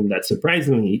museum that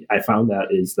surprisingly I found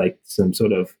out is like some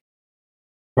sort of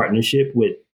partnership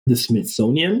with the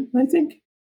Smithsonian, I think.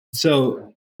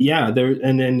 So yeah,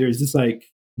 there's this like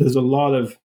there's a lot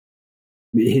of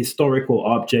historical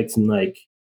objects and like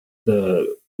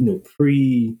the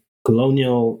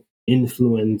pre-colonial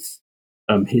influence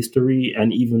history,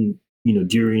 and even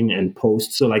during and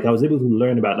post. So like I was able to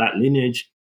learn about that lineage.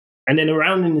 And then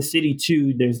around in the city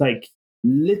too, there's like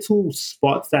little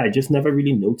spots that I just never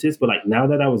really noticed. But like now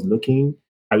that I was looking,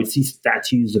 I would see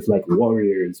statues of like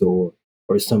warriors or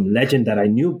some legend that I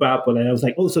knew about. But then I was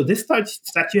like, oh, so this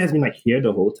statue has been like here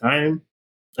the whole time.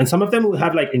 And some of them will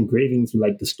have like engravings with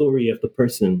like the story of the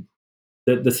person.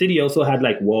 The city also had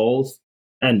like walls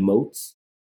and moats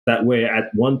that were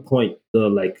at one point the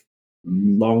like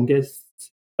longest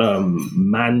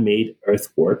man-made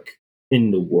earthwork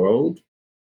in the world,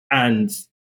 and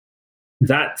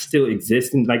that still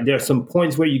exists. And like there are some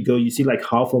points where you go, you see like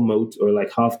half a moat or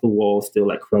like half the wall still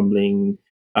like crumbling.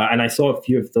 And I saw a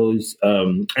few of those,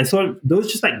 and so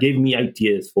those just like gave me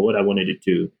ideas for what I wanted to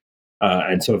do,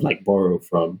 and sort of like borrow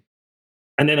from.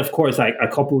 And then of course I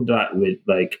coupled that with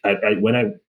like when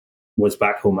I was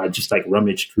back home, I just like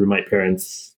rummaged through my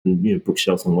parents'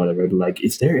 bookshelves and whatever. Like,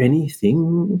 is there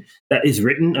anything that is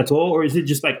written at all, or is it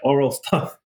just like oral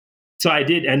stuff? So I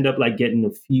did end up like getting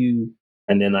a few,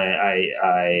 and then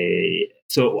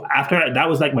so after that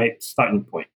was like my starting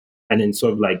point, and then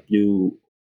sort of like blew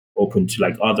open to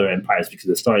like other empires because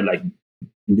I started like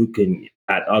looking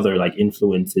at other like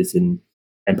influences in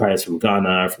empires from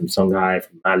Ghana, from Songhai,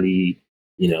 from Mali.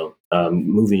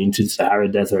 Moving into the Sahara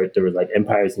Desert, there were like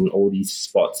empires in all these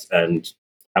spots, and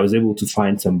I was able to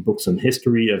find some books on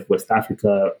history of West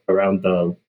Africa around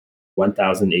the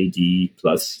 1000 AD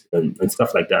plus and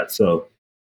stuff like that. So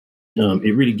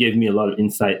it really gave me a lot of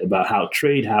insight about how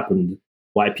trade happened,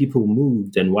 why people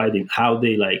moved, and how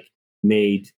they like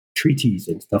made treaties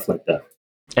and stuff like that.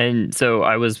 And so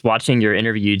I was watching your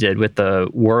interview you did with the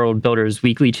World Builders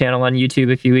Weekly channel on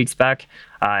YouTube a few weeks back.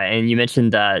 And you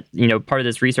mentioned that, part of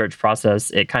this research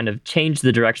process, it kind of changed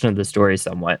the direction of the story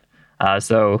somewhat.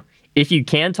 So if you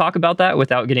can talk about that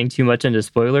without getting too much into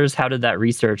spoilers, how did that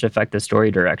research affect the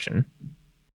story direction?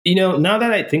 Now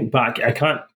that I think back, I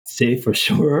can't say for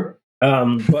sure.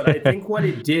 But I think what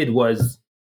it did was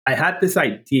I had this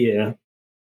idea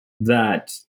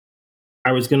that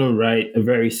I was going to write a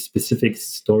very specific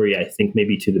story, I think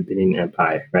maybe to the Benin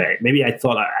Empire, right? Maybe I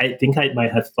think I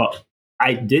might have thought,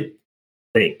 I did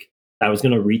think I was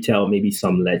going to retell maybe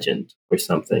some legend or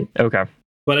something. Okay.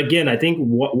 But again, I think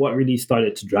what really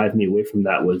started to drive me away from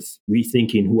that was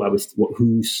rethinking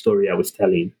whose story I was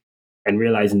telling, and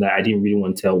realizing that I didn't really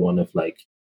want to tell one of like,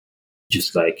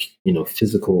 just like,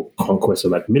 physical conquest or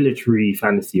like military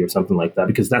fantasy or something like that,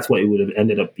 because that's what it would have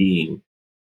ended up being.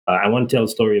 I want to tell a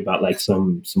story about like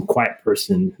some quiet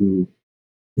person who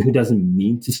doesn't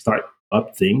mean to start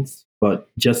up things, but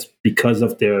just because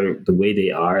of the way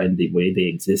they are and the way they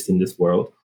exist in this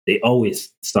world, they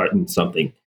always start in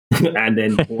something. And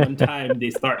then one time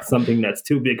they start something that's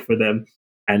too big for them,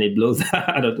 and it blows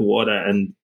out of the water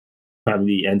and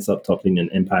probably ends up toppling an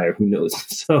empire. Who knows?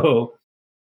 So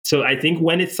I think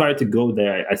when it started to go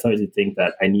there, I started to think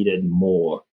that I needed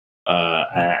more,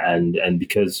 and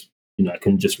because I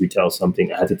couldn't just retell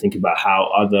something, I had to think about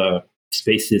how other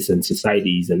spaces and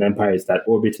societies and empires that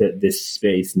orbited this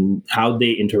space and how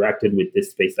they interacted with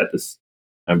this space that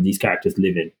these characters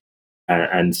live in.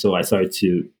 And so I started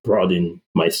to broaden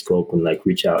my scope and like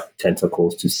reach out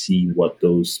tentacles to see what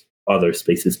those other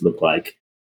spaces look like.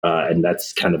 And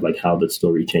that's kind of like how the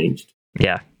story changed.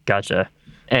 Yeah, gotcha.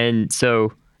 And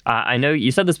so I know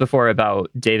you said this before about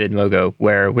David Mogo,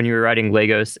 where when you were writing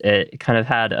Lagos, it kind of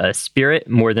had a spirit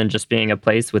more than just being a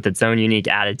place with its own unique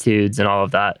attitudes and all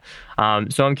of that.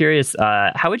 So I'm curious,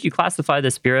 how would you classify the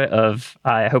spirit of,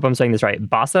 I hope I'm saying this right,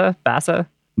 Bassa?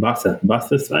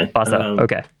 Bassa's fine. Bassa,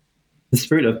 okay. The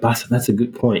spirit of Bassa, that's a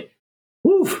good point.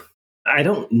 Woo. I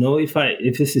don't know if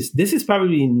this is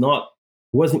probably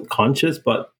wasn't conscious,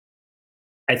 but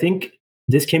I think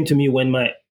this came to me when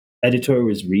my editor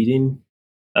was reading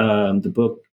the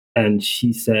book, and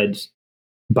she said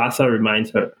Bassa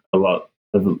reminds her a lot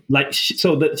of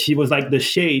she was like the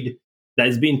shade that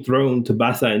is being thrown to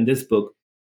Bassa in this book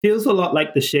feels a lot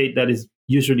like the shade that is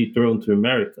usually thrown to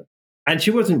America. And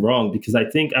she wasn't wrong, because I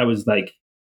think I was like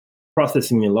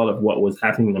processing a lot of what was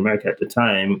happening in America at the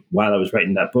time while I was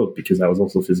writing that book, because I was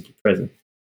also physically present.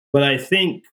 But I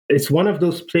think it's one of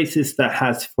those places that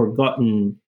has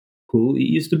forgotten who it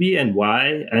used to be and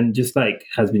why, and just like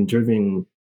has been driven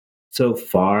so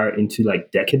far into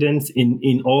like decadence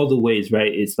in all the ways,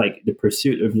 right? It's like the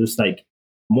pursuit of just like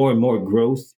more and more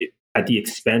growth at the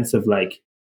expense of like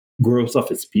growth of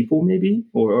its people, maybe,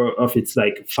 or of its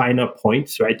like finer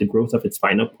points, right? The growth of its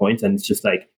finer points. And it's just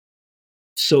like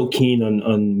so keen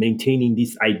on maintaining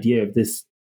this idea of this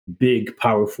big,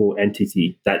 powerful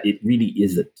entity that it really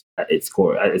isn't at its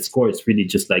core. At its core, it's really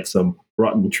just like some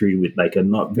rotten tree with like a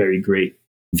not very great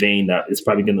vein that is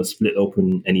probably going to split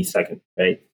open any second,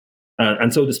 right?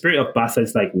 And so the spirit of Basa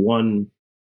is like one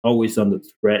always on the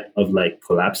threat of like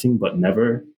collapsing, but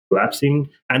never collapsing.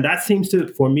 And that seems to,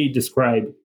 for me,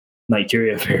 describe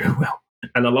Nigeria very well.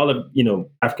 And a lot of,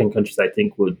 African countries, I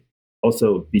think, would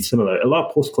also be similar. A lot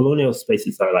of post-colonial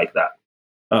spaces are like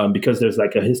that because there's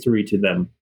like a history to them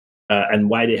and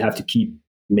why they have to keep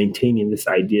maintaining this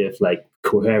idea of like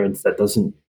coherence that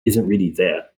isn't really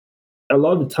there. A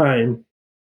lot of the time,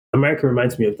 America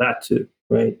reminds me of that too,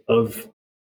 right? Of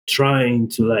trying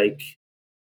to like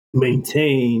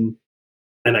maintain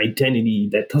an identity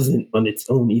that doesn't on its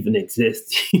own even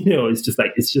exist.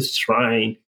 It's just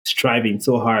striving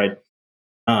so hard.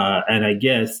 And I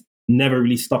guess never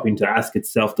really stopping to ask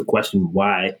itself the question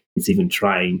why it's even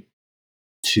trying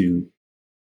to,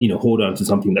 hold on to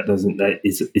something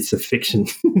it's a fiction.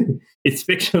 It's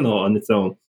fictional on its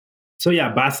own. So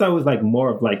yeah, Basa was like more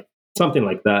of like something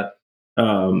like that.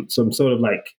 Some sort of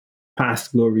like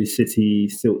past glory city,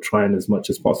 still trying as much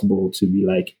as possible to be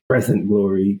like present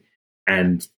glory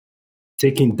and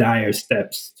taking dire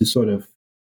steps to sort of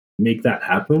make that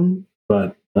happen.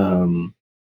 But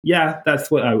yeah,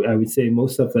 that's what I would say.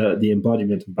 Most of the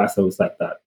embodiment of Basa was like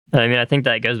that. I mean, I think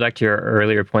that goes back to your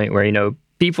earlier point where,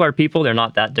 people are people. They're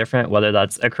not that different, whether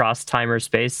that's across time or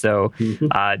space. So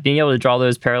being able to draw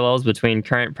those parallels between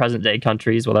current present day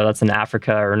countries, whether that's in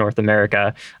Africa or North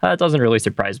America, it doesn't really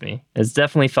surprise me. It's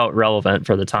definitely felt relevant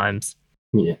for the times.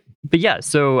 Yeah. But yeah,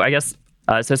 so I guess,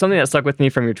 so something that stuck with me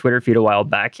from your Twitter feed a while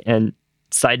back, and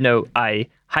side note, I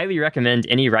highly recommend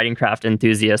any writing craft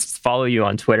enthusiasts follow you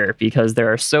on Twitter because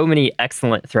there are so many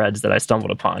excellent threads that I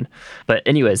stumbled upon. But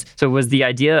anyways, so was the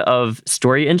idea of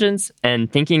story engines and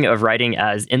thinking of writing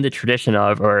as in the tradition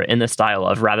of or in the style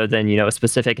of rather than, a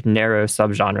specific narrow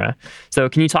subgenre. So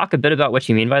can you talk a bit about what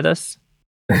you mean by this?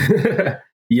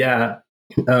 Yeah.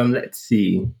 Let's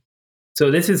see. So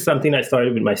this is something I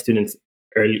started with my students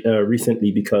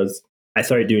recently because I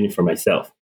started doing it for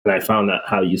myself. And I found out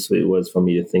how useful it was for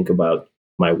me to think about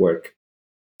my work.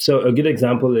 So a good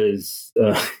example is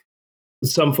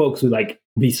some folks would like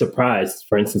be surprised,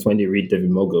 for instance, when they read David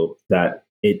Mogo, that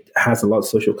it has a lot of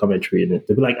social commentary in it.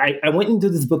 They'll be like, I went into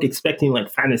this book expecting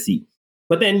like fantasy,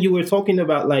 but then you were talking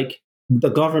about like the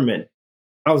government.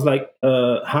 I was like,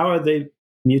 how are they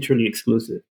mutually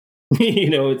exclusive?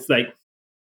 It's like,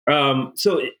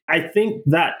 so I think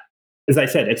that, as I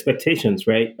said, expectations,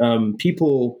 right?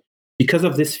 People, because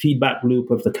of this feedback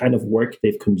loop of the kind of work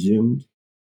they've consumed,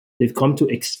 they've come to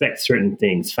expect certain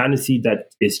things. Fantasy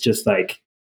that is just like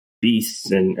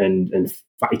beasts and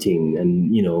fighting.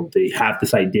 And, they have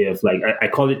this idea of like, I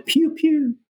call it pew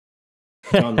pew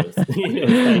genres.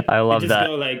 Like, I love that.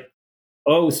 Go like,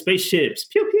 oh, spaceships,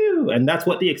 pew pew. And that's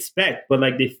what they expect. But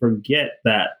like they forget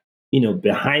that,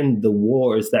 behind the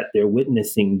wars that they're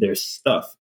witnessing, there's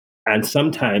stuff. And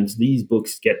sometimes these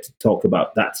books get to talk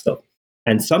about that stuff.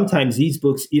 And sometimes these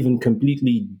books even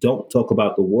completely don't talk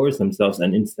about the wars themselves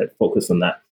and instead focus on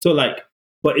that. So like,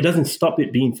 but it doesn't stop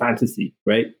it being fantasy,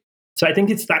 right? So I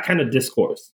think it's that kind of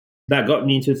discourse that got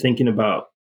me into thinking about,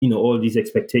 all these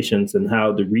expectations and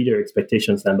how the reader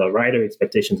expectations and the writer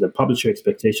expectations and publisher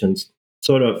expectations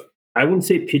sort of, I wouldn't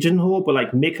say pigeonhole, but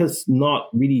like make us not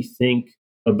really think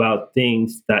about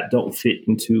things that don't fit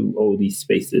into all these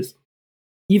spaces,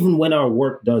 even when our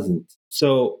work doesn't.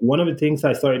 So one of the things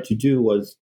I started to do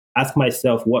was ask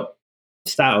myself what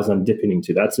styles I'm dipping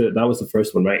into. That was the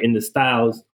first one, right? In the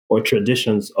styles or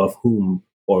traditions of whom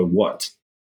or what.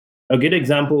 A good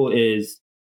example is,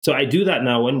 so I do that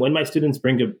now. When my students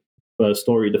bring a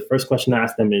story, the first question I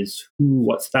ask them is,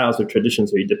 what styles or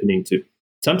traditions are you dipping into?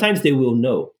 Sometimes they will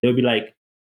know. They'll be like,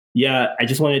 yeah, I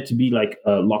just want it to be like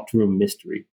a locked room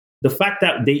mystery. The fact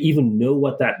that they even know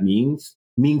what that means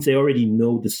they already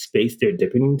know the space they're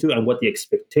dipping into and what the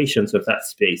expectations of that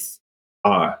space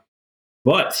are.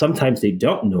 But sometimes they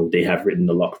don't know they have written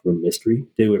a locked room mystery.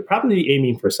 They were probably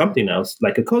aiming for something else,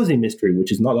 like a cozy mystery,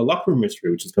 which is not a locked room mystery,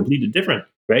 which is completely different,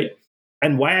 right?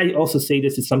 And why I also say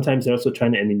this is sometimes they're also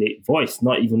trying to emulate voice,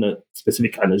 not even a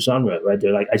specific kind of genre, right?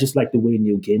 They're like, I just like the way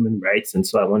Neil Gaiman writes, and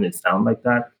so I want it to sound like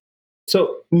that.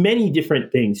 So many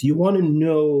different things. You want to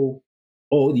know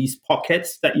all these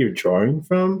pockets that you're drawing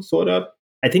from, sort of.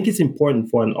 I think it's important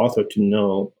for an author to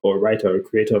know, or writer or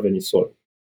creator of any sort.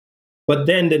 But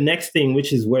then the next thing,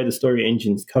 which is where the story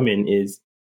engines come in, is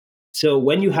So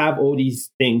when you have all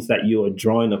these things that you are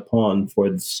drawing upon for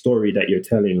the story that you're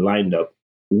telling lined up,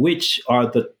 which are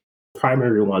the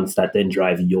primary ones that then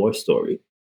drive your story?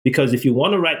 Because if you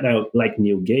want to write now like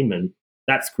Neil Gaiman,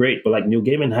 that's great. But like Neil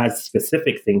Gaiman has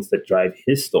specific things that drive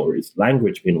his stories,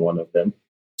 language being one of them.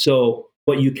 So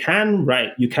what you can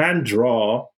write, you can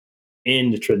draw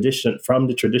in the tradition from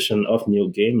the tradition of Neil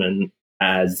Gaiman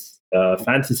as a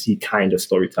fantasy kind of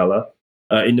storyteller.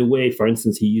 In the way, for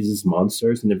instance, he uses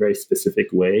monsters in a very specific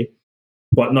way,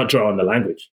 but not draw on the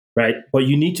language, right? But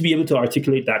you need to be able to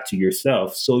articulate that to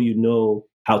yourself so you know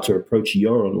how to approach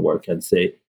your own work and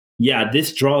say, yeah,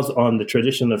 this draws on the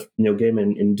tradition of Neil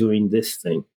Gaiman in doing this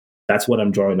thing. That's what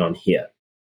I'm drawing on here.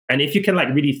 And if you can like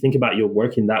really think about your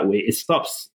work in that way, it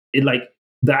stops it like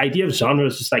the idea of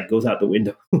genres just like goes out the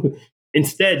window.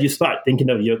 Instead, you start thinking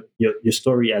of your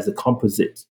story as a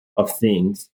composite of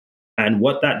things. And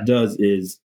what that does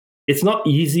is it's not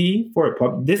easy for a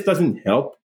pub. This doesn't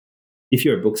help if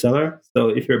you're a bookseller. So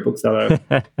if you're a bookseller,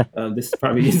 this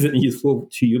probably isn't useful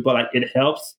to you, but like it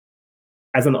helps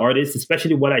as an artist,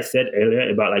 especially what I said earlier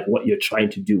about like what you're trying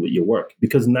to do with your work,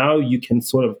 because now you can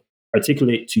sort of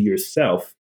articulate to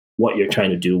yourself what you're trying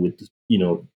to do with, you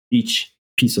know, each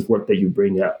piece of work that you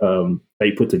bring that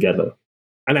you put together.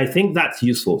 And I think that's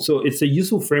useful. So it's a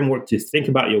useful framework to think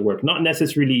about your work, not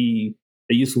necessarily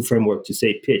a useful framework to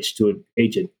say pitch to an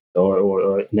agent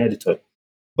or an editor.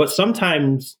 But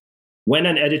sometimes when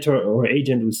an editor or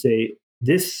agent would say,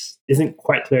 this isn't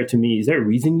quite clear to me, is there a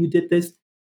reason you did this?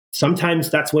 Sometimes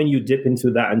that's when you dip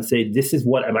into that and say, this is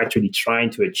what I'm actually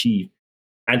trying to achieve.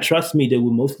 And trust me, they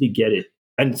will mostly get it.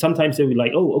 And sometimes they'll be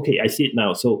like, oh, okay, I see it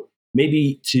now. So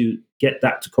maybe to get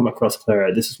that to come across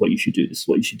clearer, this is what you should do. This is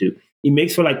what you should do. It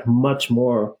makes for like much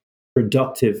more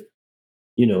productive,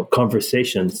 you know,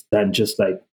 conversations than just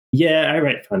like, yeah, I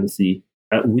write fantasy.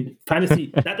 With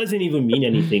fantasy, that doesn't even mean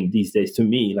anything these days to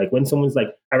me. Like when someone's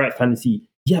like, I write fantasy,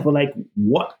 yeah, but like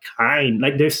what kind?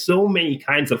 Like there's so many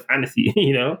kinds of fantasy,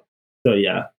 you know? So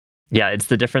yeah. Yeah, it's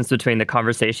the difference between the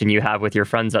conversation you have with your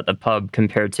friends at the pub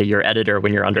compared to your editor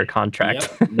when you're under contract.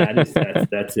 Yep,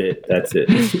 that's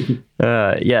it.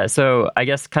 Yeah, so I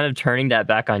guess kind of turning that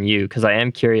back on you, because I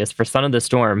am curious, for Son of the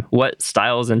Storm, what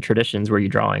styles and traditions were you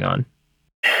drawing on?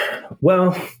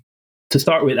 Well, to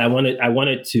start with, I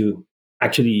wanted to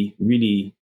actually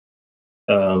really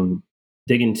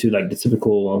dig into like the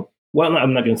typical, well,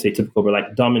 I'm not going to say typical, but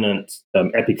like dominant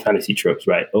epic fantasy tropes,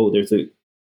 right? Oh, there's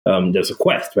a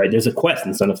quest, right? There's a quest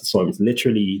in Son of the Storm. It's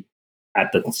literally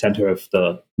at the center of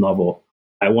the novel.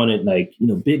 I wanted like, you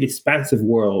know, big expansive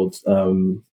worlds,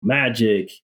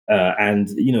 magic, and,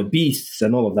 you know, beasts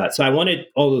and all of that. So I wanted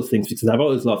all those things because I've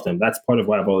always loved them. That's part of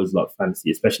why I've always loved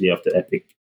fantasy, especially of the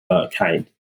epic kind.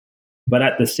 But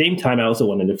at the same time, I also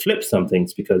wanted to flip some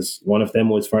things because one of them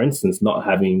was, for instance, not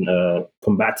having a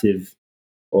combative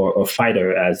or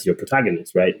fighter as your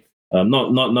protagonist, right?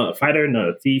 Not a fighter, not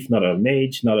a thief, not a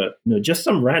mage, not a, you know, just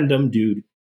some random dude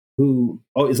who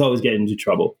is always getting into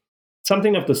trouble.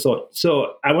 Something of the sort.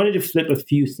 So I wanted to flip a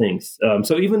few things.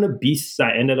 So even the beasts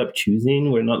I ended up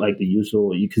choosing were not like the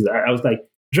usual, because I was like,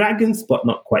 dragons, but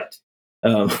not quite.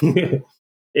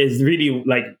 Is really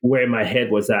like where my head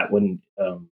was at when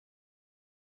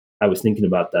I was thinking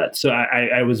about that. So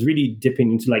I was really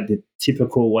dipping into like the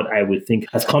typical, what I would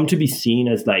think has come to be seen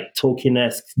as like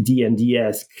Tolkien-esque,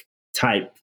 D&D-esque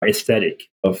type aesthetic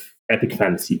of epic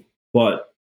fantasy,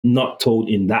 but not told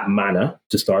in that manner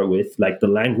to start with. Like the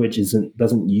language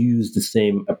doesn't use the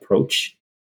same approach.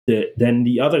 Then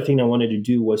the other thing I wanted to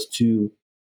do was to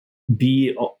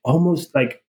be almost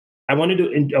like I wanted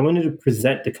to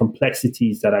present the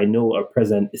complexities that I know are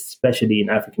present, especially in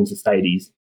African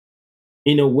societies,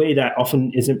 in a way that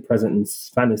often isn't present in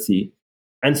fantasy.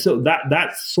 And so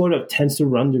that sort of tends to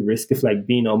run the risk of like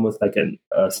being almost like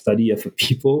a study of a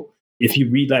people. If you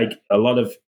read like a lot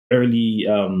of early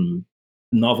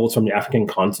novels from the African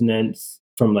continent,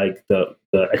 from like the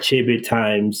Achebe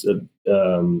times, in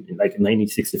like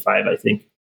 1965, I think,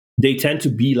 they tend to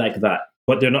be like that,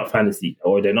 but they're not fantasy,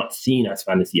 or they're not seen as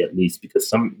fantasy at least,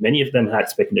 because many of them had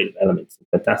speculative elements,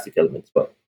 fantastic elements,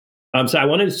 but so I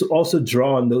wanted to also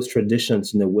draw on those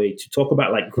traditions in a way to talk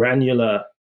about like granular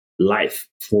life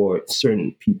for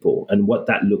certain people and what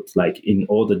that looked like in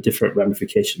all the different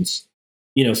ramifications.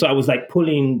 You know, so I was like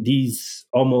pulling these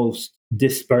almost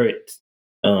disparate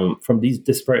from these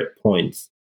disparate points.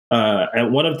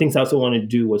 And one of the things I also wanted to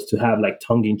do was to have like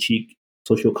tongue-in-cheek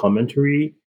social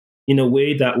commentary in a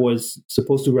way that was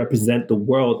supposed to represent the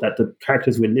world that the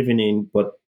characters were living in,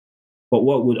 but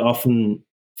what would often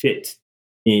fit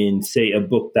in, say, a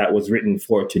book that was written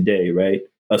for today, right?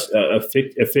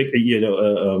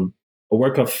 a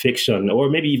work of fiction or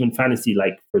maybe even fantasy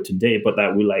like for today, but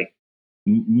that we like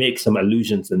make some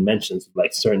allusions and mentions of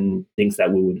like certain things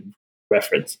that we would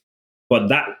reference. But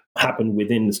that happened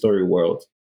within the story world.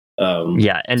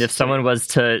 Yeah, and if someone was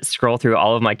to scroll through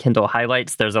all of my Kindle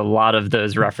highlights, there's a lot of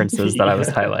those references that I was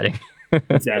highlighting.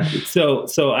 Exactly.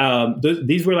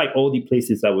 These were like all the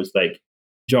places I was like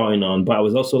drawing on, but I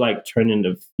was also like turning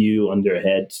a few on their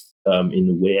heads in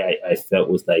a way I felt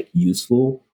was like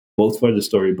useful, both for the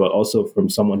story, but also from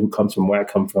someone who comes from where I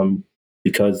come from,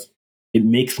 because it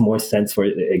makes more sense for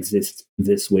it to exist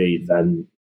this way than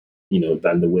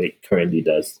the way it currently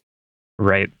does.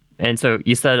 Right. And so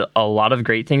you said a lot of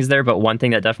great things there, but one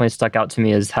thing that definitely stuck out to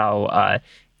me is how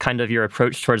kind of your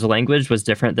approach towards language was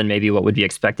different than maybe what would be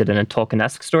expected in a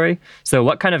Tolkien-esque story. So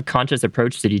what kind of conscious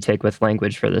approach did you take with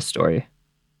language for this story?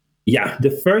 Yeah,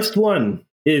 the first one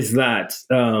is that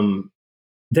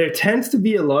there tends to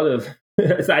be a lot of,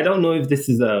 so I don't know if this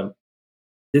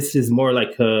is more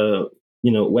like a,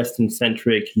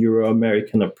 Western-centric,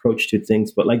 Euro-American approach to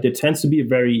things, but like there tends to be a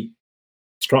very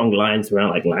strong lines around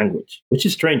like language, which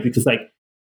is strange because like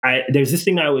there's this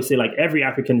thing I always say, like every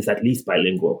African is at least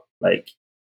bilingual, like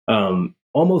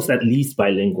almost at least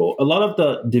bilingual. A lot of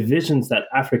the divisions that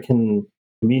African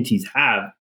communities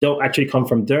have don't actually come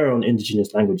from their own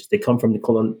indigenous languages. They come from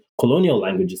the colonial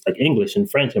languages like English and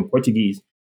French and Portuguese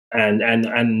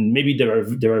and maybe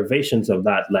derivations of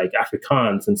that like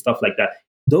Afrikaans and stuff like that.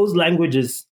 Those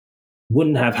languages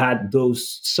wouldn't have had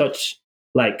those such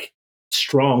like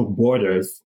strong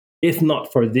borders if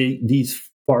not for these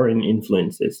foreign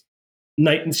influences.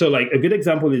 So like a good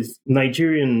example is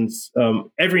Nigerians.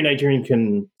 Every Nigerian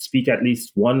can speak at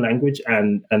least one language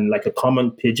and like a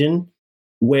common pidgin,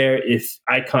 where if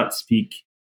I can't speak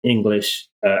English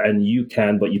and you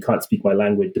can, but you can't speak my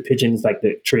language, the pidgin is like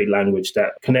the trade language,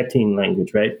 that connecting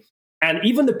language, right? And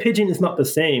even the pidgin is not the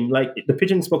same. Like the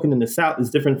pidgin spoken in the South is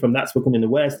different from that spoken in the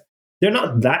West. They're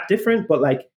not that different, but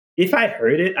like if I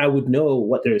heard it, I would know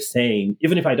what they're saying.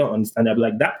 Even if I don't understand it, I'd be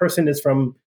like, that person is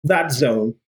from that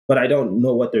zone, but I don't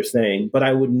know what they're saying. But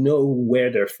I would know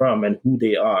where they're from and who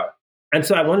they are. And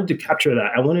so I wanted to capture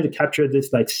that. I wanted to capture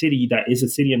this like city that is a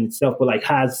city in itself, but like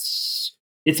it's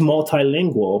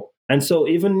multilingual. And so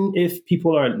even if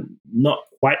people are not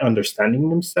quite understanding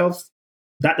themselves,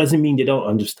 that doesn't mean they don't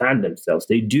understand themselves.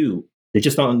 They do. They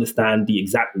just don't understand the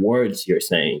exact words you're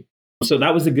saying. So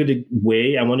that was a good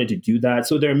way I wanted to do that.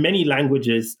 So there are many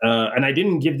languages, and I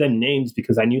didn't give them names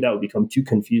because I knew that would become too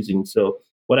confusing. So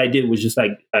what I did was just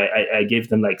like I gave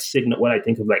them like what I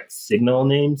think of like signal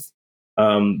names.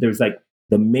 There's like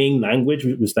the main language,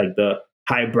 which was like the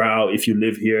highbrow. If you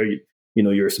live here,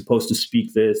 you're supposed to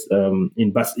speak this.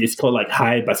 It's called like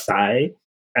High Basai,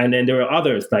 and then there are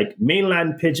others like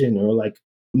mainland pidgin or like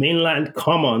mainland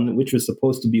common, which was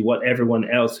supposed to be what everyone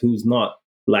else who's not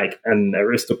like an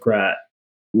aristocrat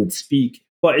would speak.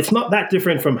 But it's not that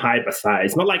different from High Basai.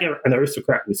 It's not like an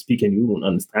aristocrat would speak and you won't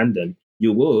understand them.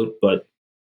 You would, but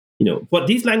but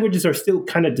these languages are still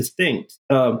kind of distinct.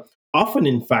 Often,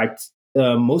 in fact,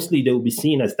 mostly they will be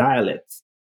seen as dialects.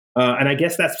 And I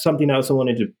guess that's something I also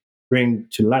wanted to bring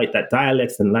to light, that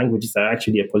dialects and languages are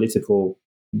actually a political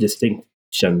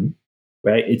distinction,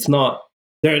 right? It's not,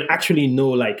 there are actually no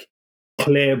like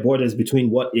clear borders between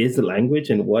what is a language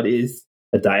and what is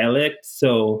a dialect.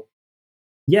 So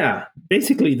yeah,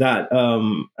 basically that.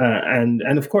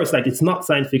 And of course, like it's not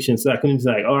science fiction, so I couldn't be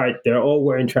like, all right, they're all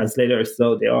wearing translators,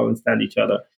 so they all understand each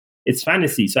other. It's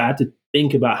fantasy, so I had to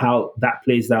think about how that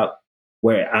plays out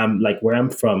where I'm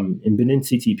from in Benin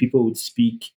City. People would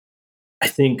speak. I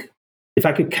think if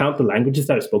I could count the languages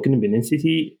that are spoken in Benin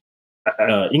City,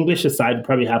 English aside, would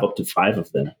probably have up to 5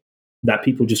 of them that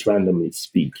people just randomly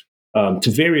speak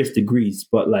to various degrees.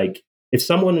 But like, if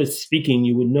someone is speaking,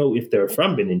 you would know if they're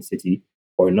from Benin City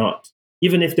or not.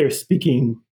 Even if they're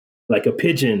speaking like a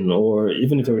pidgin, or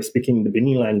even if they were speaking the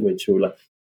Benin language, or like,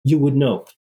 you would know,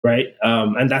 right?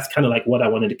 And that's kind of like what I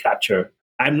wanted to capture.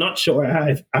 I'm not sure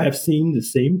I have seen the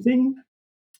same thing.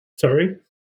 Sorry.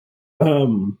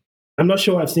 I'm not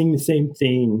sure I've seen the same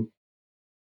thing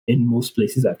in most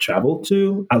places I've traveled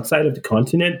to outside of the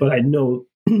continent, but I know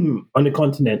on the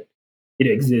continent it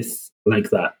exists like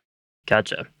that.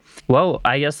 Gotcha. Well,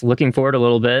 I guess looking forward a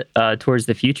little bit towards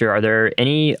the future, are there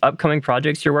any upcoming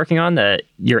projects you're working on that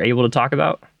you're able to talk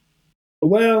about?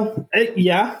 Well,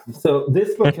 yeah. So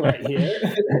this book right here,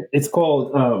 it's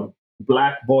called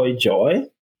Black Boy Joy.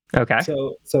 Okay.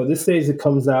 So this says it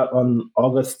comes out on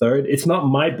August 3rd. It's not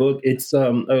my book. It's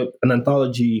an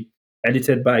anthology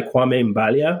edited by Kwame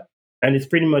Mbalia, and it's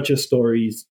pretty much just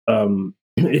stories.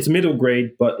 It's middle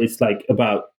grade, but it's like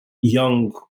about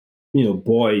young,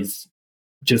 boys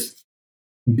just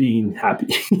being happy.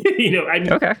 I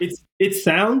mean, Okay. it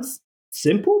sounds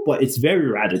simple, but it's very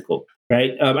radical,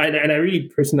 right? And I really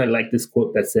personally like this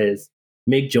quote that says,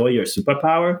 "Make joy your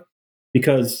superpower,"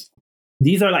 because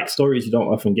these are like stories you don't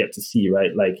often get to see,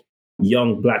 right? Like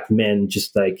young Black men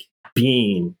just like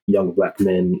being young Black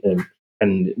men,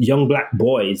 and young Black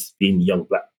boys being young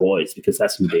Black boys because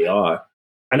that's who they are.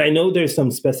 And I know there's some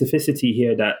specificity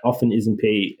here that often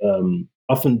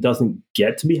doesn't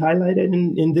get to be highlighted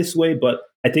in this way, but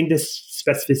I think this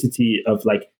specificity of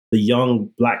like the young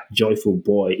Black joyful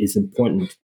boy is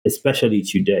important, especially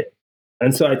today.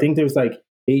 And so I think there's like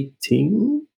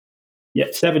 17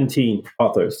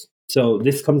 authors. So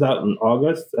this comes out in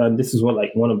August, and this is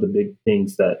one of the big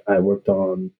things that I worked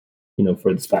on,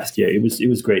 for this past year. It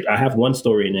was great. I have one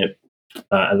story in it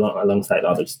alongside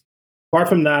others. Apart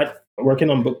from that, working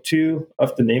on book 2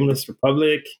 of The Nameless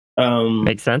Republic.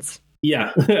 Makes sense.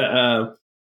 Yeah.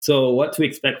 So what to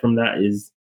expect from that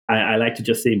is I like to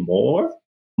just say more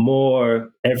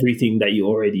everything that you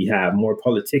already have, more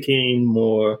politicking,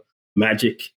 more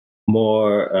magic,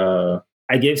 more.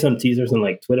 I gave some teasers on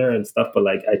like Twitter and stuff, but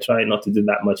like I try not to do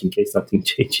that much in case something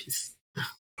changes.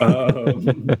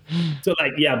 So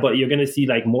like, yeah, but you're gonna see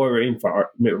like more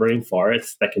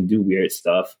rainforests that can do weird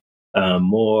stuff.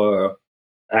 More.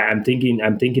 I'm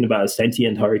thinking about a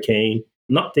sentient hurricane.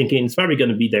 Not thinking it's probably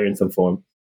going to be there in some form.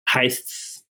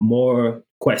 Heists, more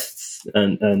quests,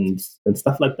 and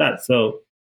stuff like that. So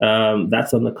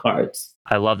that's on the cards.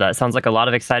 I love that. Sounds like a lot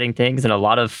of exciting things and a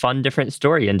lot of fun, different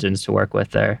story engines to work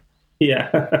with there.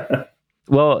 Yeah.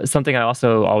 Well, something I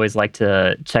also always like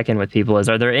to check in with people is,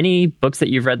 are there any books that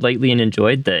you've read lately and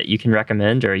enjoyed that you can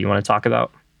recommend or you want to talk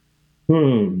about?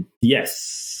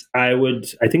 Yes, I would.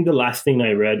 I think the last thing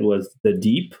I read was The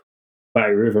Deep by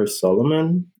River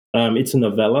Solomon. It's a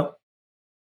novella.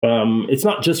 It's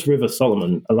not just River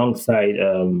Solomon. Alongside,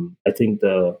 I think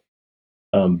the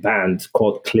band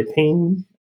called Clipping.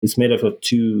 It's made up of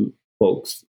 2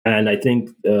 folks, and I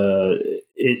think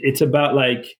it's about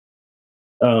like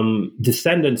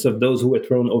descendants of those who were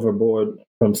thrown overboard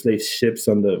from slave ships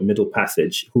on the Middle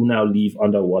Passage, who now live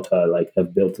underwater, like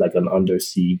have built like an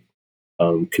undersea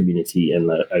community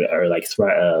and are like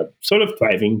sort of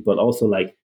thriving, but also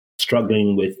like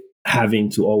struggling with having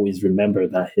to always remember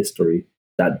that history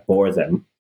that bore them.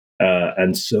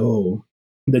 And so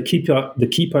the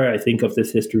keeper, I think, of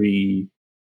this history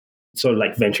sort of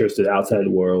like ventures to the outside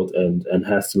world and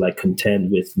has to like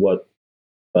contend with what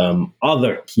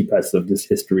other keepers of this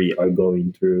history are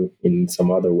going through in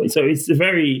some other way. So it's a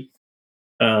very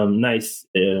nice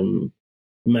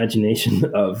imagination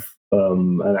of,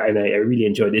 and I really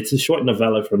enjoyed it. It's a short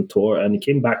novella from Tor, and it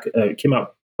came out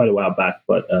quite a while back,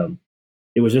 but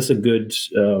it was just a good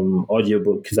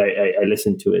audiobook because I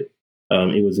listened to it.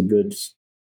 It was a good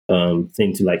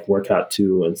thing to like work out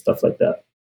to and stuff like that.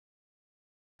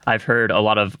 I've heard a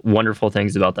lot of wonderful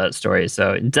things about that story,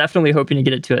 so definitely hoping to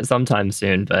get it to it sometime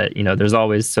soon. But there's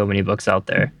always so many books out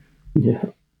there. Yeah.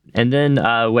 And then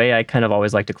a way I kind of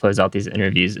always like to close out these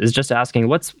interviews is just asking,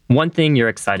 what's one thing you're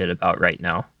excited about right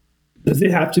now? Does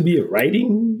it have to be a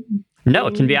writing? No,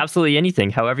 it can be absolutely anything,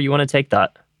 however you want to take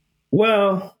that.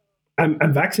 Well, I'm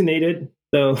vaccinated,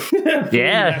 so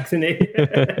yeah.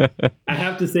 Vaccinated. I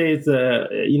have to say it's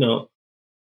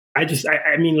I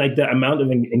mean, like the amount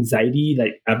of anxiety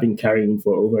like I've been carrying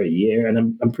for over a year,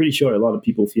 and I'm pretty sure a lot of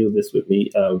people feel this with me.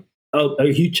 A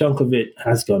huge chunk of it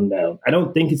has gone down. I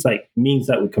don't think it's like means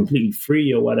that we're completely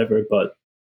free or whatever, but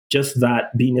just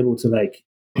that being able to like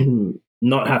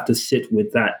not have to sit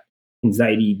with that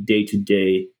anxiety day to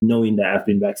day, knowing that I've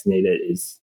been vaccinated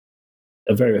is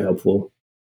very helpful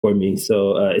for me.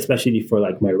 So especially for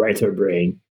like my writer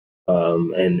brain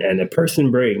and a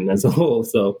person brain as a whole.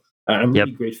 So I'm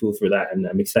really grateful for that, and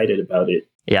I'm excited about it.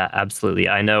 Yeah, absolutely.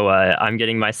 I know I'm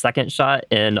getting my second shot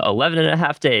in 11 and a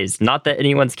half days. Not that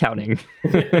anyone's counting.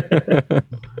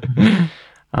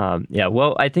 Yeah,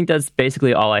 well, I think that's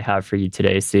basically all I have for you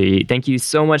today, Suyi. Thank you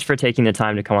so much for taking the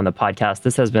time to come on the podcast.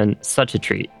 This has been such a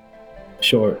treat.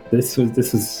 Sure. This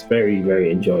was very,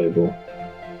 very enjoyable.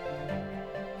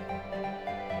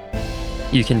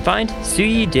 You can find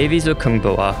Suyi Davies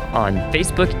Okungbowa on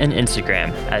Facebook and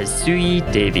Instagram as Suyi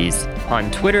Davies,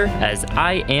 on Twitter as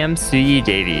I am Suyi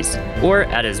Davies, or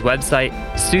at his website,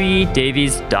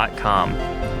 suyidavies.com.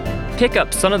 Pick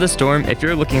up Son of the Storm if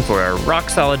you're looking for a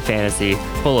rock-solid fantasy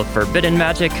full of forbidden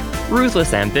magic,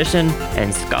 ruthless ambition,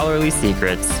 and scholarly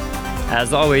secrets.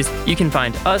 As always, you can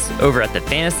find us over at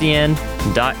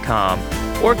thefantasyinn.com,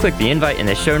 or click the invite in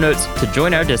the show notes to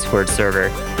join our Discord server,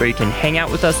 where you can hang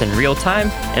out with us in real time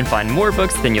and find more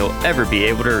books than you'll ever be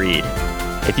able to read.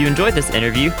 If you enjoyed this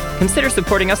interview, consider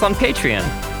supporting us on Patreon.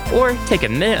 or take a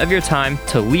minute of your time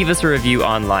to leave us a review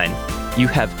online. You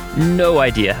have no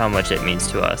idea how much it means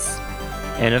to us.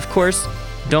 And of course,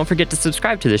 don't forget to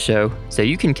subscribe to the show so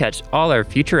you can catch all our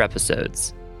future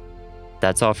episodes.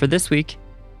 That's all for this week.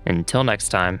 Until next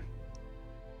time.